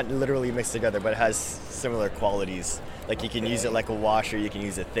of. It's not literally mixed together, but it has similar qualities. Like you can use it like a wash, or you can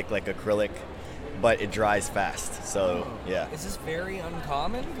use it thick like acrylic, but it dries fast. So yeah. Is this very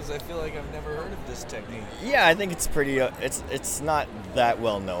uncommon? Because I feel like I've never heard of this technique. Yeah, I think it's pretty. It's not that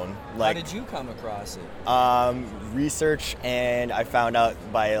well known. Like, how did you come across it? Research, and I found out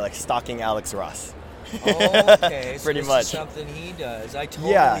by like stalking Alex Ross. Okay, so pretty this much is something he does. I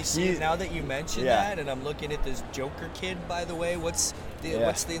totally see it now that you mention Yeah. that, and I'm looking at this Joker kid. By the way, what's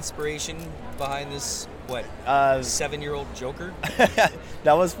the inspiration behind this? 7-year-old Joker?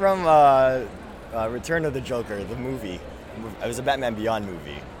 That was from Return of the Joker, the movie. It was a Batman Beyond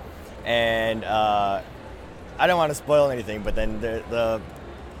movie, and I don't want to spoil anything, but then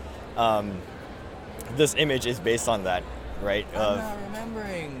this image is based on that, right? I'm not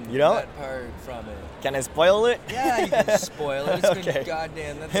remembering You know? that part from it. Can I spoil it? Yeah, you can spoil it. It's Okay. been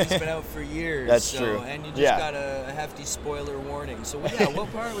goddamn. That thing's been out for years. That's true. And you just Yeah. got a hefty spoiler warning. So yeah,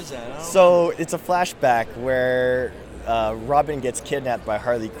 what part was that? So it's a flashback where Robin gets kidnapped by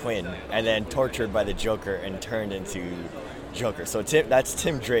Harley Quinn and then tortured by the Joker and turned into Joker. So that's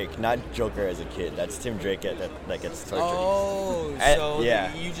Tim Drake, not Joker as a kid. That's Tim Drake that gets tortured. Oh, so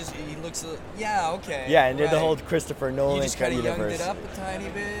he looks, okay. Yeah, and the whole Christopher Nolan you just kind of universe. younged it up a tiny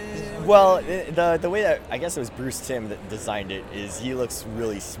bit. Well, the way that I guess it was Bruce Timm that designed it is he looks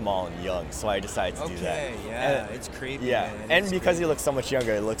really small and young, so I decided to do that. Okay, yeah, it's creepy. Yeah, man. and because he looks so much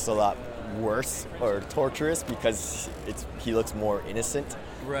younger, it looks a lot worse or torturous because he looks more innocent.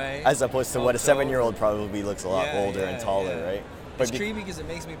 Right. As opposed to what a 7-year-old probably looks a lot older and taller, right? But it's creepy because it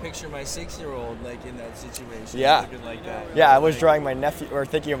makes me picture my 6-year-old like in that situation. Yeah. Looking like that. Yeah, I was drawing my nephew, or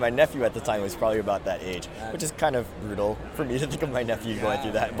thinking of my nephew at the time, who was probably about that age, which is kind of brutal for me to think of my nephew going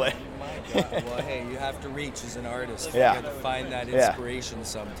through that. But well, hey, you have to reach as an artist. Yeah. You have to find that inspiration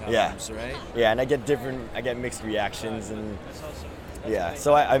sometimes, right? Yeah, and I get mixed reactions, and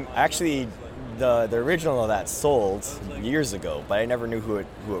so I'm actually. The original of that sold years ago, but I never knew who it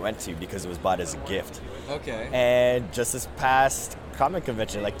went to because it was bought as a gift. Okay. And just this past comic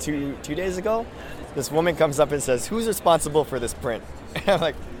convention, like two days ago, this woman comes up and says, "Who's responsible for this print?" And I'm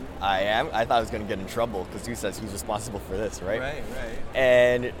like, "I am." I thought I was going to get in trouble because who says who's responsible for this, right? Right.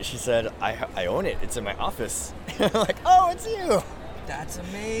 And she said, "I own it. It's in my office." I'm like, "Oh, it's you." That's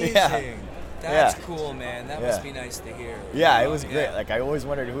amazing. Yeah. That's cool, man. That must be nice to hear. Yeah, it was great. Like, I always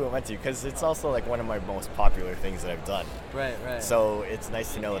wondered who it went to because it's also like one of my most popular things that I've done. Right. So it's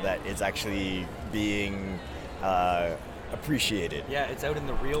nice to know that it's actually being appreciated. Yeah, it's out in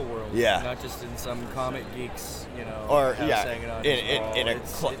the real world. Yeah. Not just in some comic geeks, Or in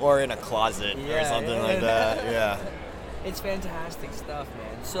a closet or something like that. Yeah. It's fantastic stuff,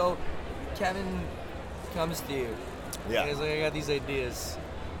 man. So Kevin comes to you. Yeah. He's like, I got these ideas.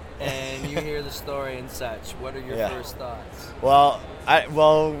 And you hear the story and such. What are your first thoughts? Well,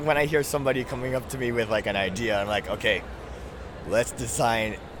 when I hear somebody coming up to me with like an idea, I'm like, okay, let's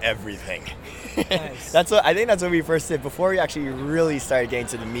design everything. Nice. I think that's what we first did before we actually really started getting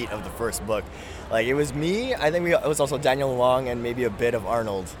to the meat of the first book. Like it was me. I think it was also Daniel Wong and maybe a bit of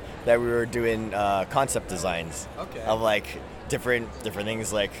Arnold that we were doing concept designs of like different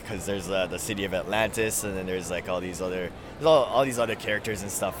things, like because there's the city of Atlantis, and then there's like all these other characters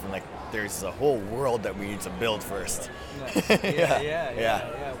and stuff, and like there's a whole world that we need to build first. Nice.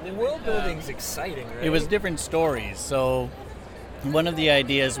 Yeah. The world building's exciting, right? It was different stories. So one of the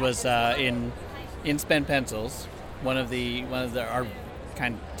ideas was in Spent Pencils. One of our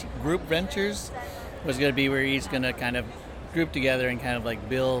kind of group ventures was going to be where he's going to kind of group together and kind of like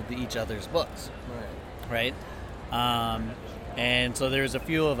build each other's books. Right. And so there's a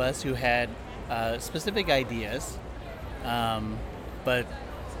few of us who had specific ideas, but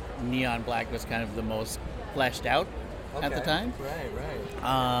Neon Black was kind of the most fleshed out at the time. Right.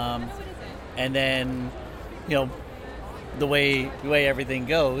 And then, the way everything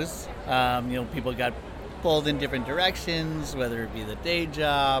goes, people got pulled in different directions, whether it be the day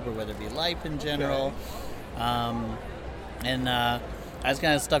job or whether it be life in general. And I was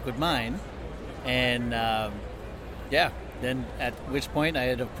kind of stuck with mine, and then at which point I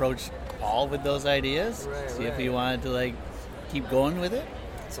had approached Paul with those ideas, see if he wanted to like keep going with it.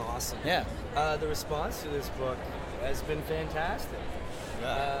 That's awesome. Yeah. The response to this book has been fantastic.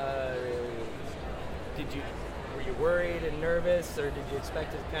 Were you worried and nervous, or did you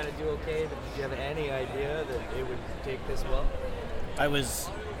expect it to kind of do okay? Did you have any idea that it would take this well? I was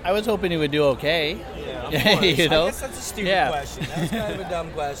hoping it would do okay. Yeah, of course. I guess that's a stupid question. That's kind of a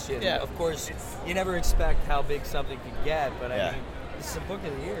dumb question. Yeah. Of course, you never expect how big something could get, but I mean, this is a book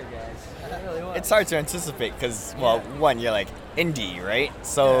of the year, guys. It really was. It's hard to anticipate because, one, you're like indie, right?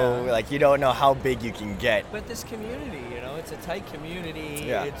 So, like, you don't know how big you can get. But this community, it's a tight community.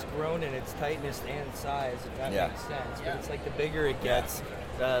 Yeah. It's grown in its tightness and size, if that makes sense. But it's like the bigger it gets,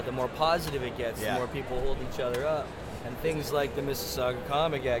 the more positive it gets, the more people hold each other up. And things like the Mississauga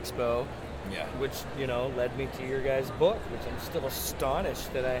Comic Expo, which, led me to your guys' book, which I'm still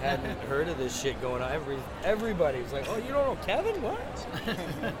astonished that I hadn't heard of this shit going on. Everybody's like, oh, you don't know Kevin? What?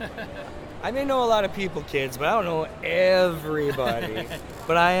 I may know a lot of people, kids, but I don't know everybody.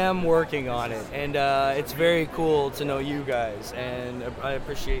 But I am working on it, and it's very cool to know you guys, and I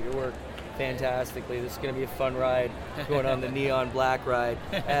appreciate your work fantastically. This is going to be a fun ride, going on the Neon Black ride,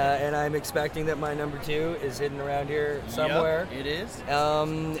 and I'm expecting that my number 2 is hidden around here somewhere. Yep, it is.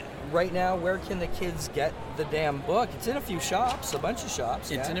 Right now, where can the kids get the damn book? It's in a few shops, a bunch of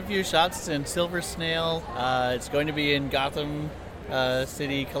shops. It's in a few shops. It's in Silver Snail. It's going to be in Gotham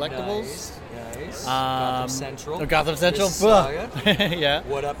City Collectibles. Nice. Gotham Central. Gotham Central. Yeah.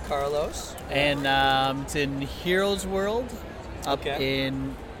 What up, Carlos? And it's in Heroes World up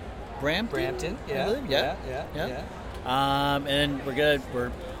in Brampton. Yeah. I believe. Yeah. And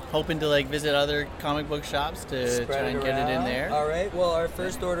we're hoping to like visit other comic book shops to try and get it in there. All right. Well, our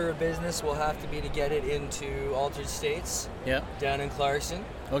first order of business will have to be to get it into Altered States. Yep. Down in Clarkson.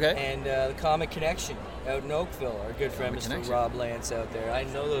 Okay. And the Comic Connection out in Oakville. Our good friend Mr. Rob Lance out there. I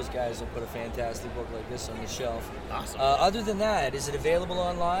know those guys will put a fantastic book like this on the shelf. Awesome. Other than that, is it available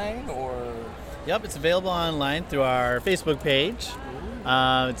online or? Yep, it's available online through our Facebook page.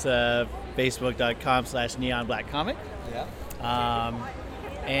 It's facebook.com/neonblackcomic. Yeah.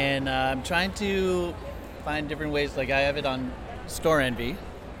 And I'm trying to find different ways. Like I have it on Store Envy.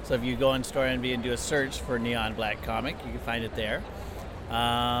 So if you go on Store Envy and do a search for Neon Black Comic, you can find it there.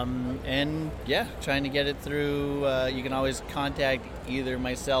 And yeah, trying to get it through. You can always contact either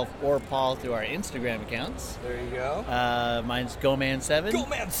myself or Paul through our Instagram accounts. There you go. Mine's GoMan7.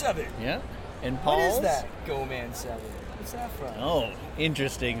 GoMan7. Yeah. And Paul's. What is that? GoMan7. What's that from? Oh,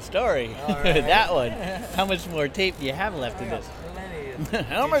 interesting story. All right. That one. How much more tape do you have left in this?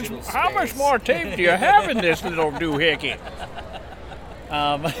 How much more tape do you have in this little doohickey?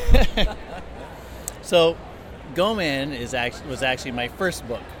 So, Go-Man was actually my first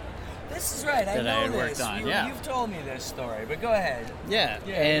book. This is right. I know that I had this. worked on. Yeah. You've told me this story, but go ahead. Yeah.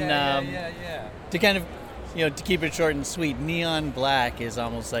 Yeah. To kind of, to keep it short and sweet, Neon Black is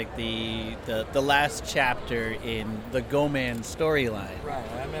almost like the last chapter in the Go-Man storyline. Right.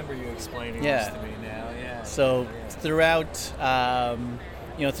 I remember you explaining this to me now. Yeah. So throughout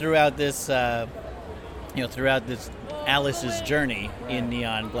this Alice's journey in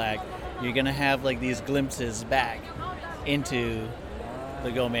Neon Black, you're gonna have like these glimpses back into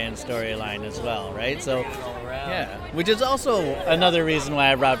the Go-Man storyline as well, right? So, yeah, which is also another reason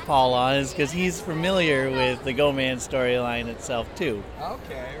why I brought Paul on, is because he's familiar with the Go-Man storyline itself too.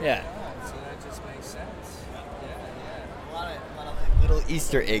 Okay. Yeah. So that just makes sense. Yeah. A lot of little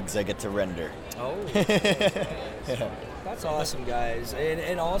Easter eggs I get to render. Oh. That's awesome, guys.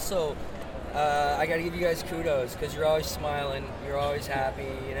 And also, I got to give you guys kudos because you're always smiling, you're always happy,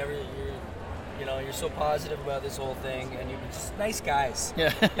 you're so positive about this whole thing, and you're just nice guys.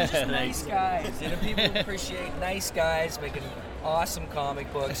 Yeah. You're just nice guys. People appreciate nice guys making awesome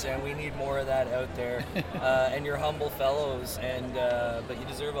comic books, and we need more of that out there. And you're humble fellows, but you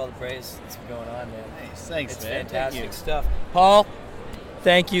deserve all the praise that's been going on, man. Nice. Thanks, it's man. fantastic stuff. Paul,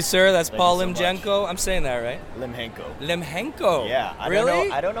 thank you, sir. That's Paul you so Limchenko. I'm saying that right? Limchenko. Yeah.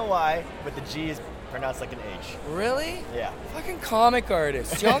 Really? I don't know why, but the G is pronounced like an H. Really? Yeah. Fucking comic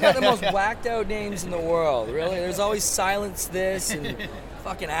artists. Y'all got the most whacked out names in the world. Really? There's always silence this and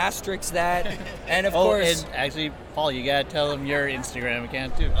fucking asterisk that. And of course. And actually, Paul, you gotta tell them your Instagram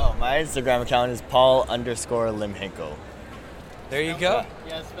account too. Oh, my Instagram account is Paul_Limchenko. There you go.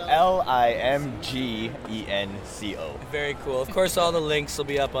 Limgenco. Very cool. Of course, all the links will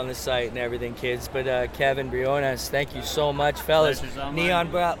be up on the site and everything, kids. But Kevin Briones, thank you so much, fellas. Neon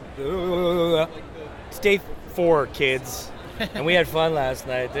Black. It's day 4, kids. And we had fun last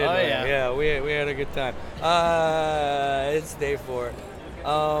night, didn't we? Yeah, we had a good time. It's day 4.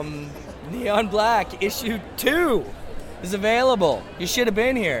 Neon Black issue 2 is available. You should have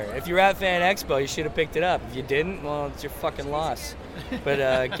been here. If you were at Fan Expo, you should have picked it up. If you didn't, well, it's your fucking loss.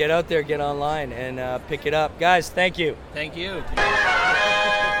 But get out there, get online, and pick it up. Guys, thank you. Thank you.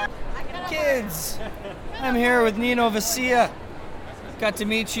 Kids, I'm here with Nino Vesia. Got to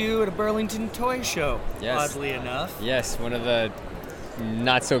meet you at a Burlington Toy Show, oddly enough. Yes, one of the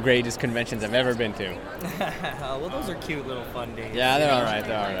not-so-greatest conventions I've ever been to. Well, those are cute little fun days. Yeah, they're all right,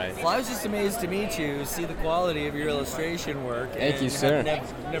 Well, I was just amazed to meet you, see the quality of your illustration work. Thank you, and sir.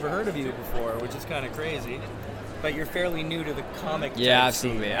 Never heard of you before, which is kind of crazy. But you're fairly new to the comic Yeah, type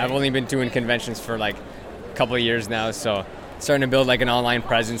absolutely. scene, right? I've only been doing conventions for like a couple of years now, so starting to build like an online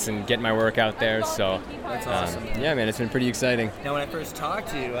presence and get my work out there. So That's awesome. Yeah, man, it's been pretty exciting. Now, when I first talked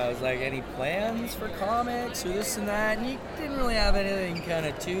to you, I was like, any plans for comics or this and that? And you didn't really have anything kind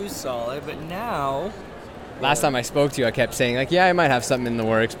of too solid, but now... Last time I spoke to you, I kept saying like, yeah, I might have something in the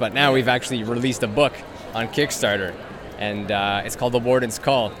works, but now we've actually released a book on Kickstarter, and it's called The Warden's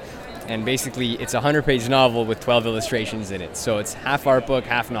Call. And basically, it's a 100-page novel with 12 illustrations in it. So it's half art book,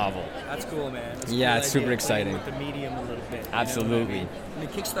 half novel. That's cool, man. That's Yeah, cool it's idea, super exciting. With the medium a little bit. Absolutely. You know what I mean? And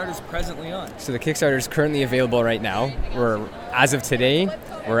the Kickstarter's presently on. So the Kickstarter is currently available right now. As of today,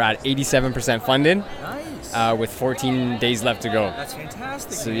 we're at 87% funded. Nice. With 14 days left to go. That's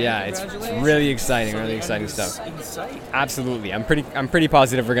fantastic. So man. yeah, it's really exciting, really exciting stuff. Absolutely, I'm pretty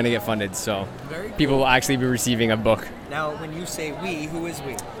positive we're gonna get funded. So people will actually be receiving a book. Now, when you say we, who is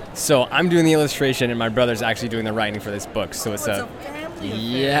we? So I'm doing the illustration, and my brother's actually doing the writing for this book. So it's a family affair.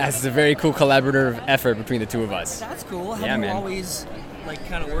 Yes, it's a very cool collaborative effort between the two of us. That's cool. Yeah, Have you man. always like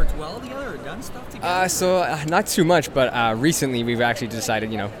kind of worked well together or done stuff together? Not too much, but recently we've actually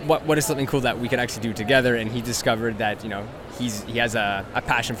decided, what is something cool that we could actually do together, and he discovered that, he has a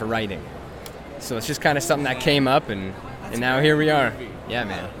passion for writing. So it's just kind of something that came up, and now here we are. Yeah,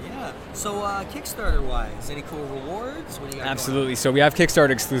 man. Yeah. So Kickstarter-wise, any cool rewards? What do you got Absolutely. So we have Kickstarter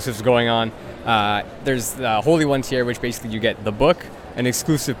exclusives going on. There's the Holy One tier, which basically you get the book, an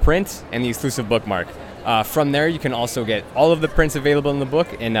exclusive print, and the exclusive bookmark. From there, you can also get all of the prints available in the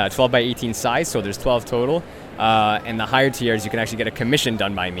book in 12 by 18 size, so there's 12 total. And the higher tiers, you can actually get a commission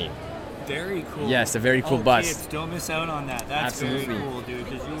done by me. Very cool. Yes, a very cool bust. Kids, don't miss out on that. That's Absolutely. very cool, dude,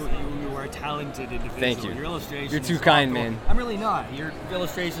 because you are a talented individual. Thank you. Your illustrations You're too are kind, off the man. wall. I'm really not. Your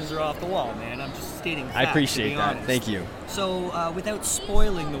illustrations are off the wall, man. I'm just stating facts, I appreciate to be that. honest. Thank you. So, without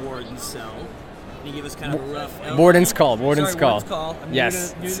spoiling the Warden's Cell, can you give us kind of a rough outline? Warden's Call. Warden's Call. Warden's Call. I'm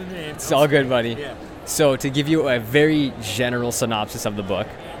yes. new to the name. It's all good, buddy. Yeah. So to give you a very general synopsis of the book,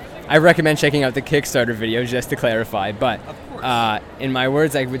 I recommend checking out the Kickstarter video just to clarify. But in my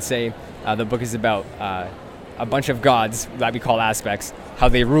words, I would say the book is about a bunch of gods that we call aspects, how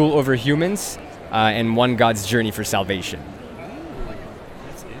they rule over humans, and one god's journey for salvation. Ooh,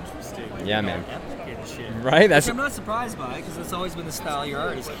 that's interesting. Yeah, man. Epic and shit. Right? Which I'm not surprised by, because that's always been the style of your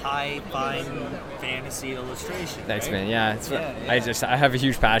art, is high, fine fantasy illustration. Thanks, right? man. Yeah, Yeah. I have a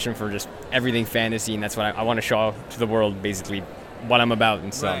huge passion for just everything fantasy, and that's what I want to show to the world, basically, what I'm about.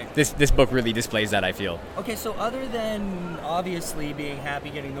 And so Right. this book really displays that, I feel. Okay, so other than obviously being happy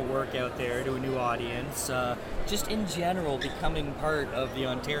getting the work out there to a new audience, just in general becoming part of the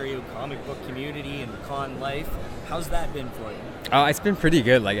Ontario comic book community and con life, how's that been for you? It's been pretty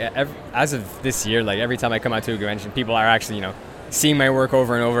good. Like as of this year, like every time I come out to a convention, people are actually, seeing my work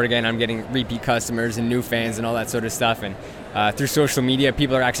over and over again. I'm getting repeat customers and new fans and all that sort of stuff. And through social media,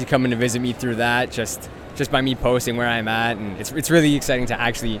 people are actually coming to visit me through that, just by me posting where I'm at. And it's really exciting to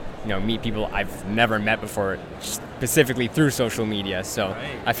actually, meet people I've never met before, specifically through social media. So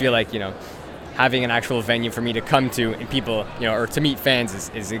I feel like, having an actual venue for me to come to and people, or to meet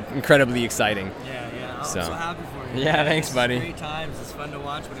fans is incredibly exciting. Yeah. I'm So so happy for you. yeah, thanks, buddy. It's great times. It's fun to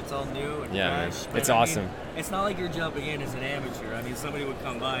watch when it's all new and Yeah, man. fresh. It's But, awesome. It's not like you're jumping in as an amateur. I mean, somebody would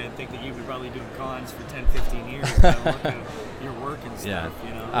come by and think that you've been probably doing cons for 10, 15 years. Look at your work and stuff,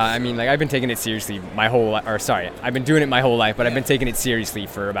 Yeah. I mean, like, I've been taking it seriously I've been doing it my whole life, but I've been taking it seriously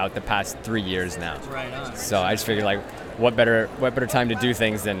for about the past 3 years now. Right on. So I just figured, like, what better time to do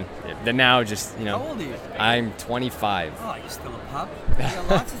things than now, just, How old are you? I'm 25. Oh, you're still a pup? You got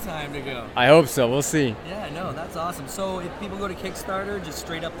lots of time to go. I hope so. We'll see. Yeah, no, that's awesome. So if people go to Kickstarter, just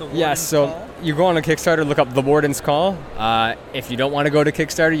straight up the Warden's Yeah, so Call? you go on a Kickstarter, look up The Warden's Call. If you don't want to go to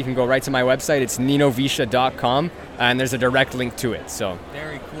Kickstarter, you can go right to my website. It's ninovisha.com, and there's a direct link to it. So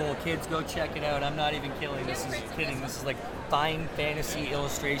Very cool. Kids, go check it out. I'm not even kidding. This is like fine fantasy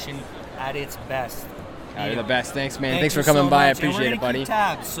illustration at its best. You're the best. Thanks, man. Thank Thanks you for coming so by. I much. And appreciate we're it, gonna buddy. keep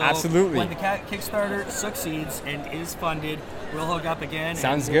tabs. So Absolutely. When the Kickstarter succeeds and is funded, we'll hook up again.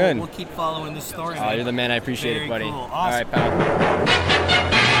 Sounds and we'll, good. We'll keep following the story. Oh, you're the man. I appreciate Very it, buddy. Cool. All Awesome. right,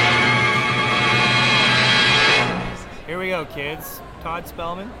 pal. Here we go, kids. Todd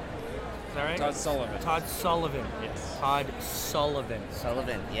Spellman. Is that right? Todd Sullivan. Todd Sullivan. Yes. Todd Sullivan.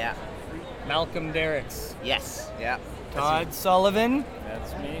 Sullivan, yeah. Malcolm Derricks. Yes, yeah. Todd Sullivan.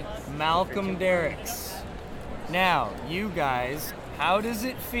 That's me. Malcolm Derricks. Now, you guys, how does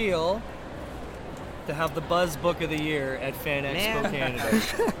it feel to have the Buzz Book of the Year at Fan Expo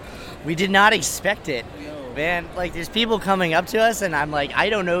Canada? We did not expect it. Man, like, there's people coming up to us, and I'm like, I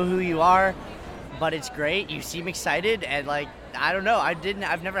don't know who you are, but it's great. You seem excited, and, like, I don't know.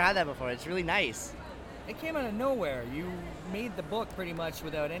 I've never had that before. It's really nice. It came out of nowhere. You made the book pretty much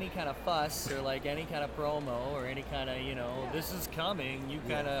without any kind of fuss or like any kind of promo or any kind of, this is coming. You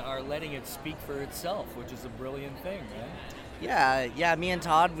kind of are letting it speak for itself, which is a brilliant thing, man. Yeah. Me and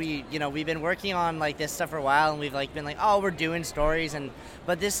Todd, we've been working on like this stuff for a while, and we've like been like, oh, we're doing stories,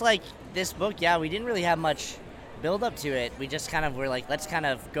 but this book, we didn't really have much build up to it. We just kind of were like, let's kind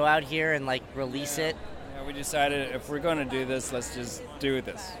of go out here and like release it. Yeah, we decided if we're going to do this, let's just do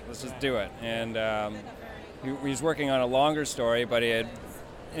this. Let's just do it. And he was working on a longer story, but he had,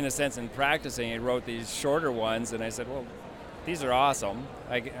 in a sense, in practicing, he wrote these shorter ones, and I said, well, these are awesome.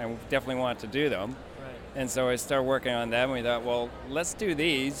 I definitely want to do them. Right. And so I started working on them, and we thought, well, let's do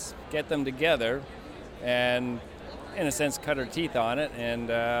these, get them together, and in a sense, cut our teeth on it. And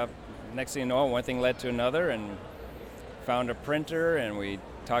next thing you know, one thing led to another, and found a printer, and we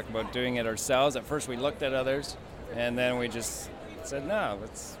talked about doing it ourselves. At first, we looked at others, and then we just said, no,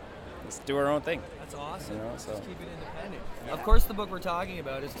 let's do our own thing. That's awesome. You know, Let's so. just keep it independent. Yeah. Of course, the book we're talking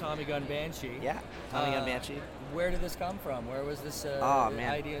about is Tommy Gun Banshee. Yeah, Tommy Gun Banshee. Where did this come from? Where was this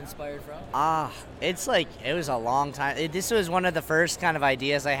idea inspired from? It's like, it was a long time. This was one of the first kind of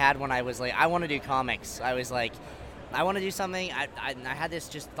ideas I had when I was like, I want to do comics. I was like, I want to do something. I had this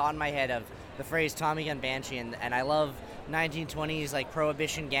just thought in my head of the phrase Tommy Gun Banshee, and I love 1920s like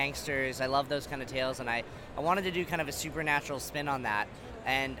prohibition gangsters. I love those kind of tales, and I wanted to do kind of a supernatural spin on that.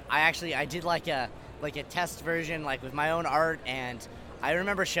 And I did like a test version like with my own art, and I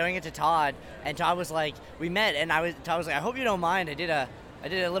remember showing it to Todd, and Todd was like, we met, and Todd was like, I hope you don't mind. I did a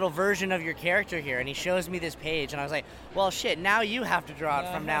little version of your character here, and he shows me this page, and I was like, well, shit, now you have to draw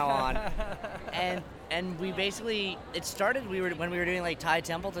it from now on. And we basically, it started, when we were doing like Ty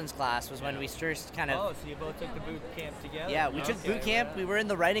Templeton's class was when we first kind of... Oh, so you both took the boot camp together? Yeah, we took boot camp. We were in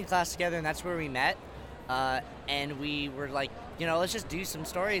the writing class together, and that's where we met. And we were like, let's just do some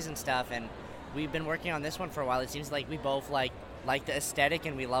stories and stuff. And we've been working on this one for a while. It seems like we both like the aesthetic,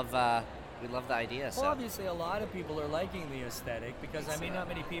 and we love the idea. So. Well, obviously, a lot of people are liking the aesthetic because, not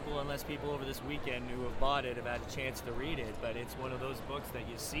many people, unless people over this weekend who have bought it, have had a chance to read it. But it's one of those books that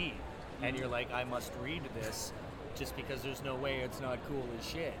you see, and you're like, I must read this, just because there's no way it's not cool as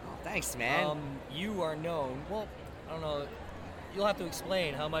shit. Oh, thanks, man. You are known. Well, I don't know. You'll have to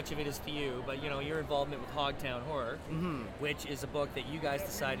explain how much of it is to you, but your involvement with Hogtown Horror, which is a book that you guys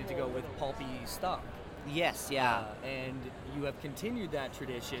decided to go with pulpy stuff. Yes, yeah. And you have continued that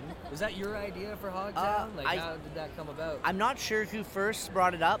tradition. Was that your idea for Hogtown? How did that come about? I'm not sure who first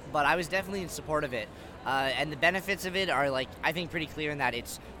brought it up, but I was definitely in support of it. And the benefits of it are, I think pretty clear in that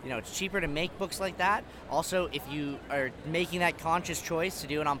it's cheaper to make books like that. Also, if you are making that conscious choice to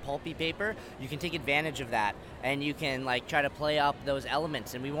do it on pulpy paper, you can take advantage of that, and you can try to play up those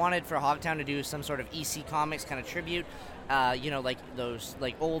elements. And we wanted for Hogtown to do some sort of EC Comics kind of tribute, those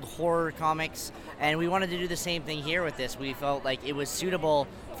old horror comics, and we wanted to do the same thing here with this. We felt like it was suitable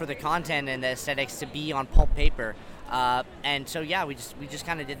for the content and the aesthetics to be on pulp paper. And so we just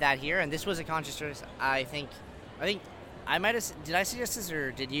kind of did that here, and this was a conscious choice. I think I might have. Did I suggest this,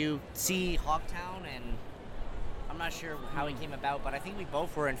 or did you see Hogtown? And I'm not sure how it came about, but I think we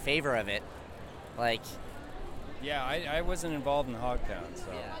both were in favor of it. Yeah, I wasn't involved in Hogtown,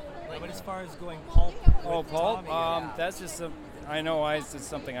 so. Yeah. But as far as going pulp. Oh, pulp. That's just I know it's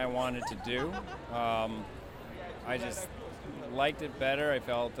something I wanted to do. I just liked it better. I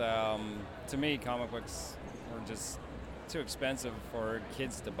felt, to me, comic books were just too expensive for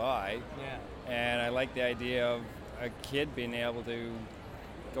kids to buy. Yeah. And I like the idea of a kid being able to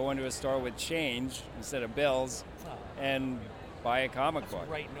go into a store with change instead of bills and buy a comic book.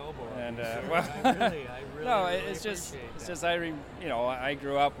 Right, noble. And I really no, it's just I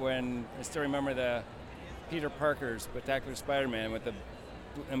grew up when I still remember the Peter Parker Spectacular Spider-Man with the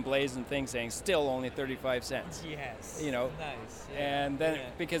emblazoned thing saying still only 35 cents. Yes. Nice. Yeah. And then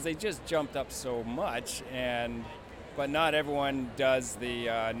because they just jumped up so much, but not everyone does the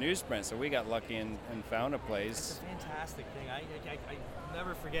newsprint, so we got lucky and found a place. It's a fantastic thing. I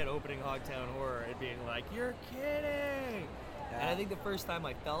never forget opening Hogtown Horror and being like, "You're kidding!" Yeah. And I think the first time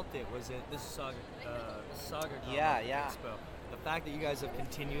I felt it was at this Saga Expo. The fact that you guys have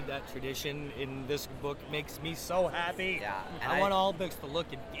continued that tradition in this book makes me so happy. Yeah. I want all books to look.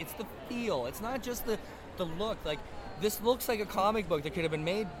 It's the feel. It's not just the look. This looks like a comic book that could have been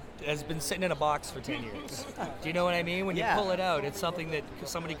made, has been sitting in a box for 10 years. Do you know what I mean? When you pull it out, it's something that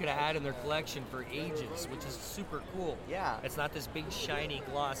somebody could have had in their collection for ages, which is super cool. Yeah. It's not this big, shiny,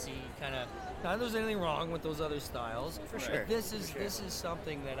 glossy kind of... Not that there's anything wrong with those other styles. For sure. But this is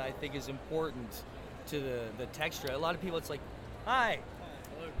something that I think is important to the texture. A lot of people, it's like, hi.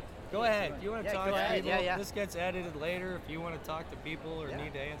 Go ahead. If you want to talk to people, this gets edited later. If you want to talk to people or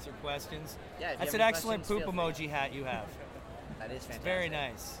need to answer questions. Yeah, that's an excellent poop emoji hat you have. That is fantastic. It's very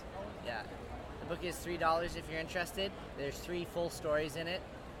nice. Yeah. The book is $3 if you're interested. There's 3 full stories in it.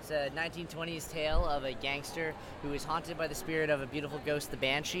 It's a 1920s tale of a gangster who is haunted by the spirit of a beautiful ghost, the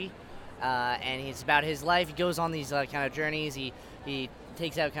Banshee. And it's about his life. He goes on these kind of journeys. He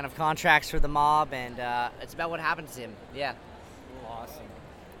takes out kind of contracts for the mob, and it's about what happens to him. Yeah. Awesome.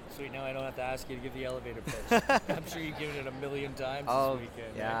 Sweet. Now I don't have to ask you to give the elevator pitch. I'm sure you've given it a million times this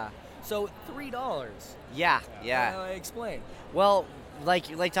weekend. Yeah. Right? So $3. Yeah. Explain. Well,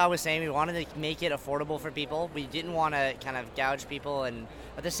 like Todd was saying, we wanted to make it affordable for people. We didn't want to kind of gouge people, and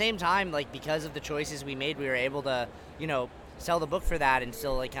at the same time, because of the choices we made, we were able to, sell the book for that and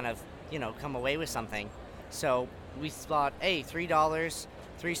still kind of, come away with something. So we thought, hey, $3,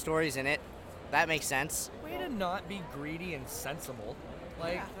 3 stories in it. That makes sense. Way to not be greedy and sensible.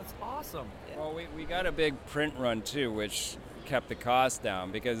 That's awesome. Well, we got a big print run too, which kept the cost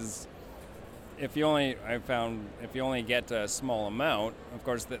down, because if you only get a small amount, of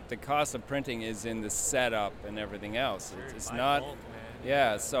course the cost of printing is in the setup and everything else. It's not. Bulk, man.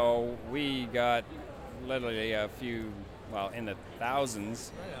 Yeah, so we got literally a few, well, in the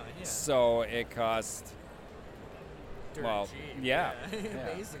thousands. Right on, yeah. So it cost. Dirt Well, cheap, yeah.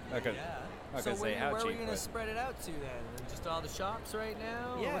 basically, I could So say how where are we cheap, going to but- spread it out to then? Just all the shops right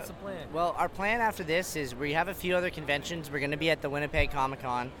now? Or Yeah. What's the plan? Well, our plan after this is we have a few other conventions. We're going to be at the Winnipeg Comic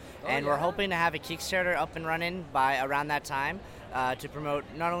Con, and we're hoping to have a Kickstarter up and running by around that time to promote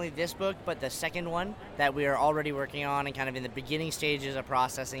not only this book, but the second one that we are already working on and kind of in the beginning stages of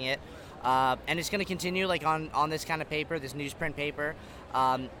processing it. And it's going to continue like on this kind of paper, this newsprint paper.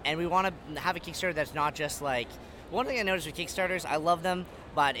 And we want to have a Kickstarter that's not just like, one thing I noticed with Kickstarters, I love them,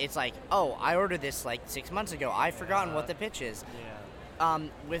 but it's like, oh, I ordered this like 6 months ago. I've forgotten what the pitch is.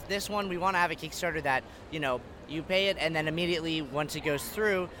 With this one, we want to have a Kickstarter that, you pay it, and then immediately once it goes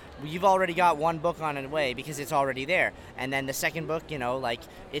through, you've already got one book on its way because it's already there. And then the second book,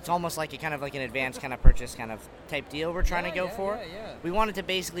 it's almost like a kind of like an advanced kind of purchase kind of type deal we're trying to go for. Yeah. We want it to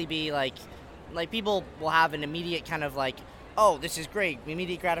basically be like people will have an immediate kind of like, oh, this is great,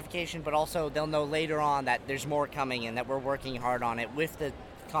 immediate gratification, but also they'll know later on that there's more coming and that we're working hard on it with the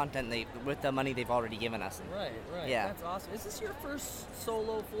content with the money they've already given us. Right. Yeah. That's awesome. Is this your first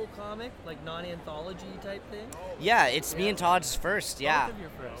solo full comic, like non-anthology type thing? Yeah, it's me and Todd's first, yeah. Both of your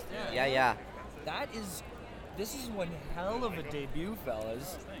first. Yeah. This is one hell of a debut,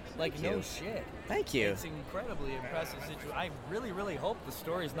 fellas. Like, Thank no you. shit. Thank you. It's incredibly impressive situation. I really, really hope the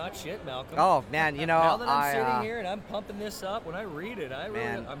story's not shit, Malcolm. Oh, man, now that I'm sitting here and I'm pumping this up, when I read it, I'm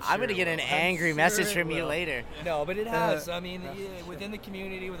going to get an angry message from you later. No, but it has. I mean, within the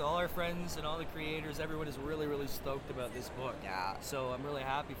community, with all our friends and all the creators, everyone is really, really stoked about this book. Yeah. So I'm really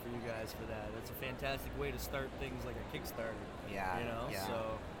happy for you guys for that. It's a fantastic way to start things like a Kickstarter. Yeah. Yeah.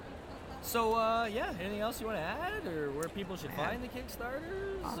 So, anything else you want to add, or where people should find the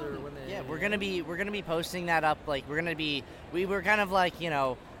Kickstarters, or when they? Yeah, we're gonna be posting that up. Like we were kind of like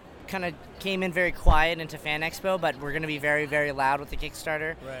kind of came in very quiet into Fan Expo, but we're gonna be very, very loud with the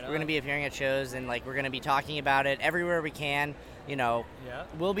Kickstarter. Right. We're gonna be appearing at shows and we're gonna be talking about it everywhere we can.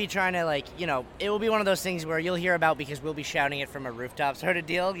 We'll be trying to it will be one of those things where you'll hear about because we'll be shouting it from a rooftop sort of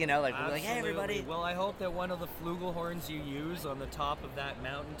deal. We'll be like, hey everybody. Well, I hope that one of the flugelhorns you use on the top of that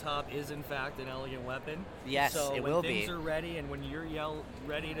mountaintop is in fact an elegant weapon. Yes, so it when will things be. are ready, and when you're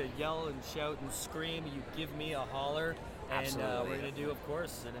ready to yell and shout and scream, you give me a holler. And Absolutely. we're going to do, of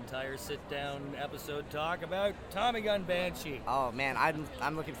course, an entire sit-down episode talk about Tommy Gun Banshee. Oh man,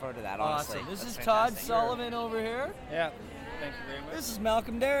 I'm looking forward to that. Awesome. Honestly, This That's is Todd fantastic. Sullivan over here. Yeah. Thank you very much. This is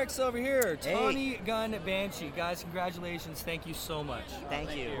Malcolm Derricks over here. Hey. Tommy Gun Banshee. Guys, congratulations. Thank you so much.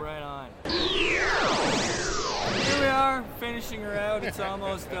 Thank you. Right on. Here we are, finishing her out. It's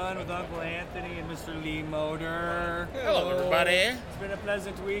almost done with Uncle Anthony and Mr. Lee Motor. Hello, everybody. It's been a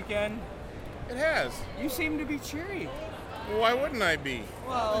pleasant weekend. It has. You seem to be cheery. Why wouldn't I be?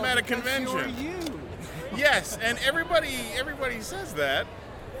 Well, I'm at a because convention. you're you. Yes, and everybody says that,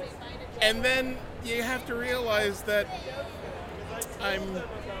 and then you have to realize that I'm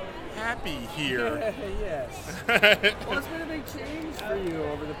happy here. Yes. Well, it's been a big change for you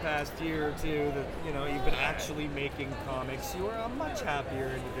over the past year or two that, you've been actually making comics. You are a much happier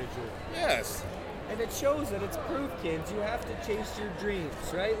individual. Yes. And it shows that it's proof, kids. You have to chase your dreams,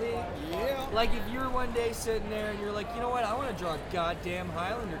 right, Lee? Yeah. Like if you're one day sitting there and you're like, you know what, I want to draw a goddamn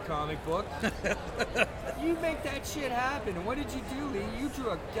Highlander comic book. You make that shit happen. And what did you do, Lee? You drew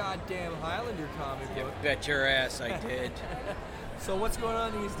a goddamn Highlander comic book. Bet your ass I did. So what's going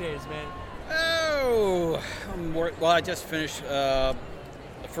on these days, man? Oh, well, I just finished the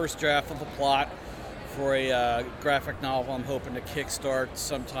first draft of the plot for a graphic novel. I'm hoping to kickstart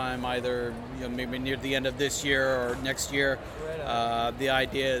sometime either maybe near the end of this year or next year. The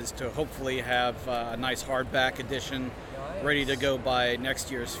idea is to hopefully have a nice hardback edition ready to go by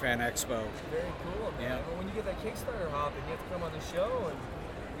next year's Fan Expo. Very cool, man. Yeah. Well, when you get that Kickstarter hopping, you have to come on the show and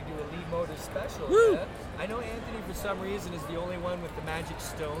we do a Lead Motor special. Woo! Yeah? I know Anthony, for some reason, is the only one with the magic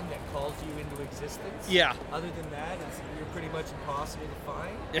stone that calls you into existence. Yeah. Other than that, you're pretty much impossible to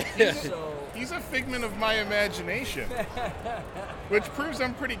find. So He's a figment of my imagination, which proves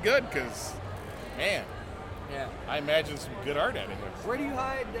I'm pretty good because, man, yeah, I imagine some good art out of him. where do you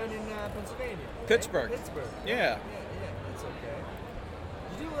hide down in Pennsylvania? right? Pittsburgh. Pittsburgh. Yeah. That's okay.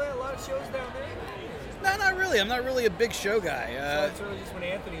 You do a lot of shows down there? No, not really. I'm not really a big show guy. So it's really just when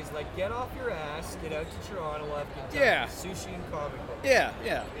Anthony's like, get off your ass, get out to Toronto, we'll have a good time. Yeah. Sushi and comic book.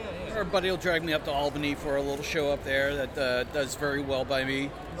 Yeah. Our buddy will drag me up to Albany for a little show up there that does very well by me.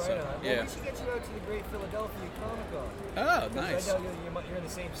 Right So, on. Well, yeah. we should get you out to the Great Philadelphia Comic Con. Oh, Because nice. I know you're in the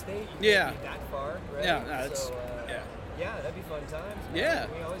same state. Yeah. You can't be that far, right? Yeah, no, it's- so, yeah, that'd be fun times. Man. Yeah.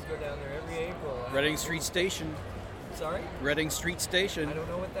 We always go down there every April. Reading Street Station. Sorry? Reading Street Station. I don't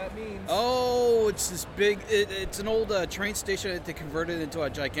know what that means. Oh, it's this big. It's an old train station that they converted into a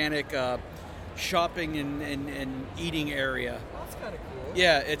gigantic shopping and eating area. Well, that's kind of cool.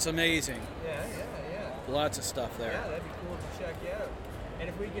 Yeah, it's amazing. Yeah. Lots of stuff there. Yeah, that'd be cool to check out. And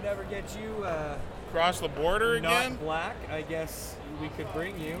if we could ever get you Cross the border again? not black, I guess we could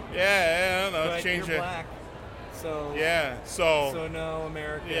bring you. Yeah, no, but change you're it. black. So Yeah, so no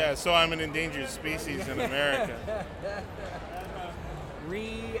America. Yeah, so I'm an endangered species in America.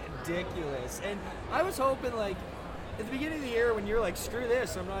 Ridiculous. And I was hoping, like, at the beginning of the year when you're like, screw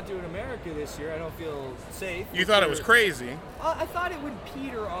this, I'm not doing America this year, I don't feel safe. You thought it was crazy. I thought it would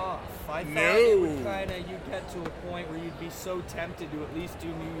peter off. I thought No. it would kind of, you'd get to a point where you'd be so tempted to at least do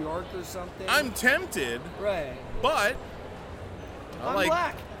New York or something. I'm tempted, Right. but I'm like,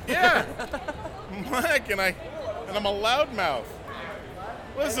 black. Yeah, I'm black, and I'm a loudmouth.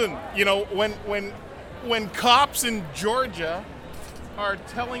 Listen, you know, when cops in Georgia are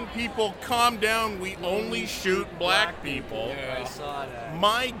telling people, calm down, we only shoot black people. Yeah, I saw that.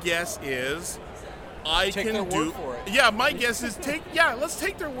 My guess is Take their word for it. Yeah, my guess is let's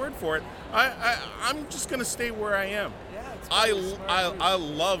take their word for it. I'm just gonna stay where I am. I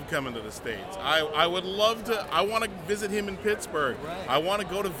love coming to the States. I would love to. I want to visit him in Pittsburgh. Right. I want to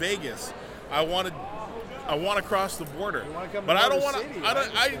go to Vegas. I want to cross the border. come But to I don't Motor want City,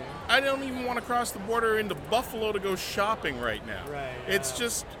 to. I don't even want to cross the border into Buffalo to go shopping right now. Right, It's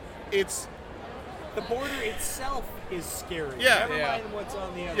just the border itself is scary. Yeah. Never Yeah. mind what's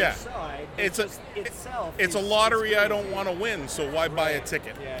on the other Yeah. side. It's It's itself. it's a is lottery I crazy. don't want to win. So why buy a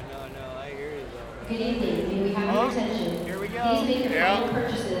ticket? Yeah, no, I hear you though. Good evening. May we have your attention? Here we go. Please make your Yeah. final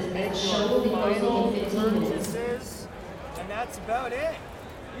purchases as the show will be closing in 15 minutes. Purchases, and that's about it.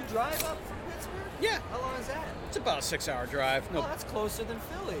 You drive up from Pittsburgh? Yeah. How long is that? It's about a 6-hour drive. Oh, that's closer than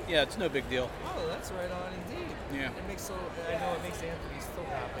Philly. Yeah, it's no big deal. Oh, that's right on indeed. Yeah. I know it makes Anthony so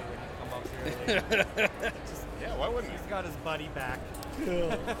happy when you come up here. Yeah, why wouldn't he? He's got his buddy back.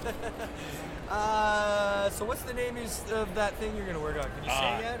 So what's the name of that thing you're going to work on? Can you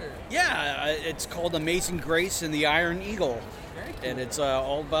say that? Or? Yeah, it's called Amazing Grace and the Iron Eagle. Very cool. And it's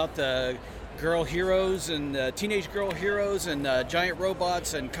all about girl heroes and teenage girl heroes and giant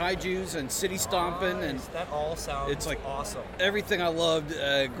robots and kaijus and city stomping and that all sounds it's like awesome. Everything I loved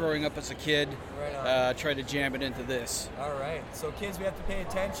growing up as a kid. Right on. Tried to jam it into this. All right. So kids, we have to pay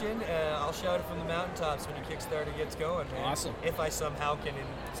attention. I'll shout it from the mountaintops when your Kickstarter gets going, man. Awesome. If I somehow can in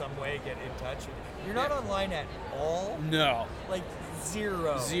some way get in touch with you. You're not online at all? No. Like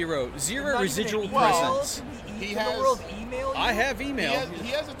zero. Zero Not even residual an email? presence. Can the world email you? I have email. He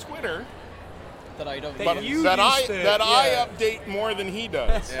has a Twitter that I don't. That you used to, I update more than he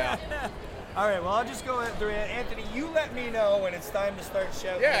does. Yeah. All right, well, I'll just go through it. Anthony, you let me know when it's time to start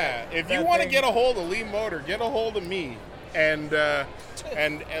shouting. Yeah, if you want to get a hold of Lee Motor, get a hold of me. And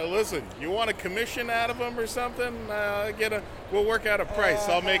listen, you want a commission out of him or something? We'll work out a price.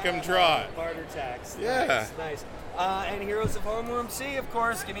 I'll make him draw it. Barter tax. Yeah. Nice. And Heroes of Homeroom C, of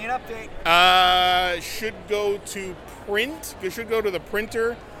course. Give me an update. Should go to print. It should go to the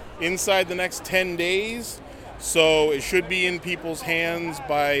printer inside the next 10 days. So it should be in people's hands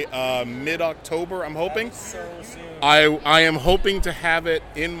by mid-October, I'm hoping. So soon. I am hoping to have it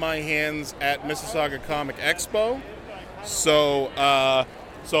in my hands at Mississauga Comic Expo. So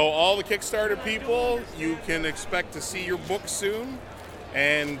all the Kickstarter people, you can expect to see your book soon.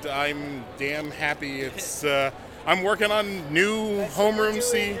 And I'm damn happy. It's I'm working on new homeroom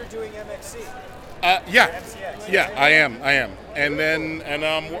C. You're doing MXC. Yeah, I am. And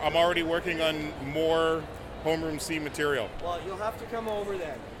I'm already working on more homeroom C material. Well, you'll have to come over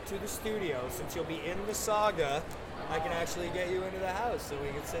then to the studio since you'll be in the saga. I can actually get you into the house so we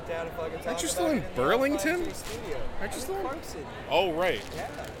can sit down and fucking talk Aren't you about still it in the Burlington? L5J studio. Aren't you still in Clarkson? Oh, right. Yeah.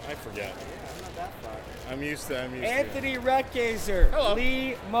 I forget. Yeah, I'm not that far. I'm used to. Anthony Rettgazer, Hello.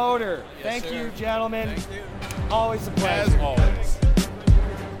 Lee Motor. Yes, Thank sir. you, gentlemen. Thanks, dude. Always a pleasure. As always.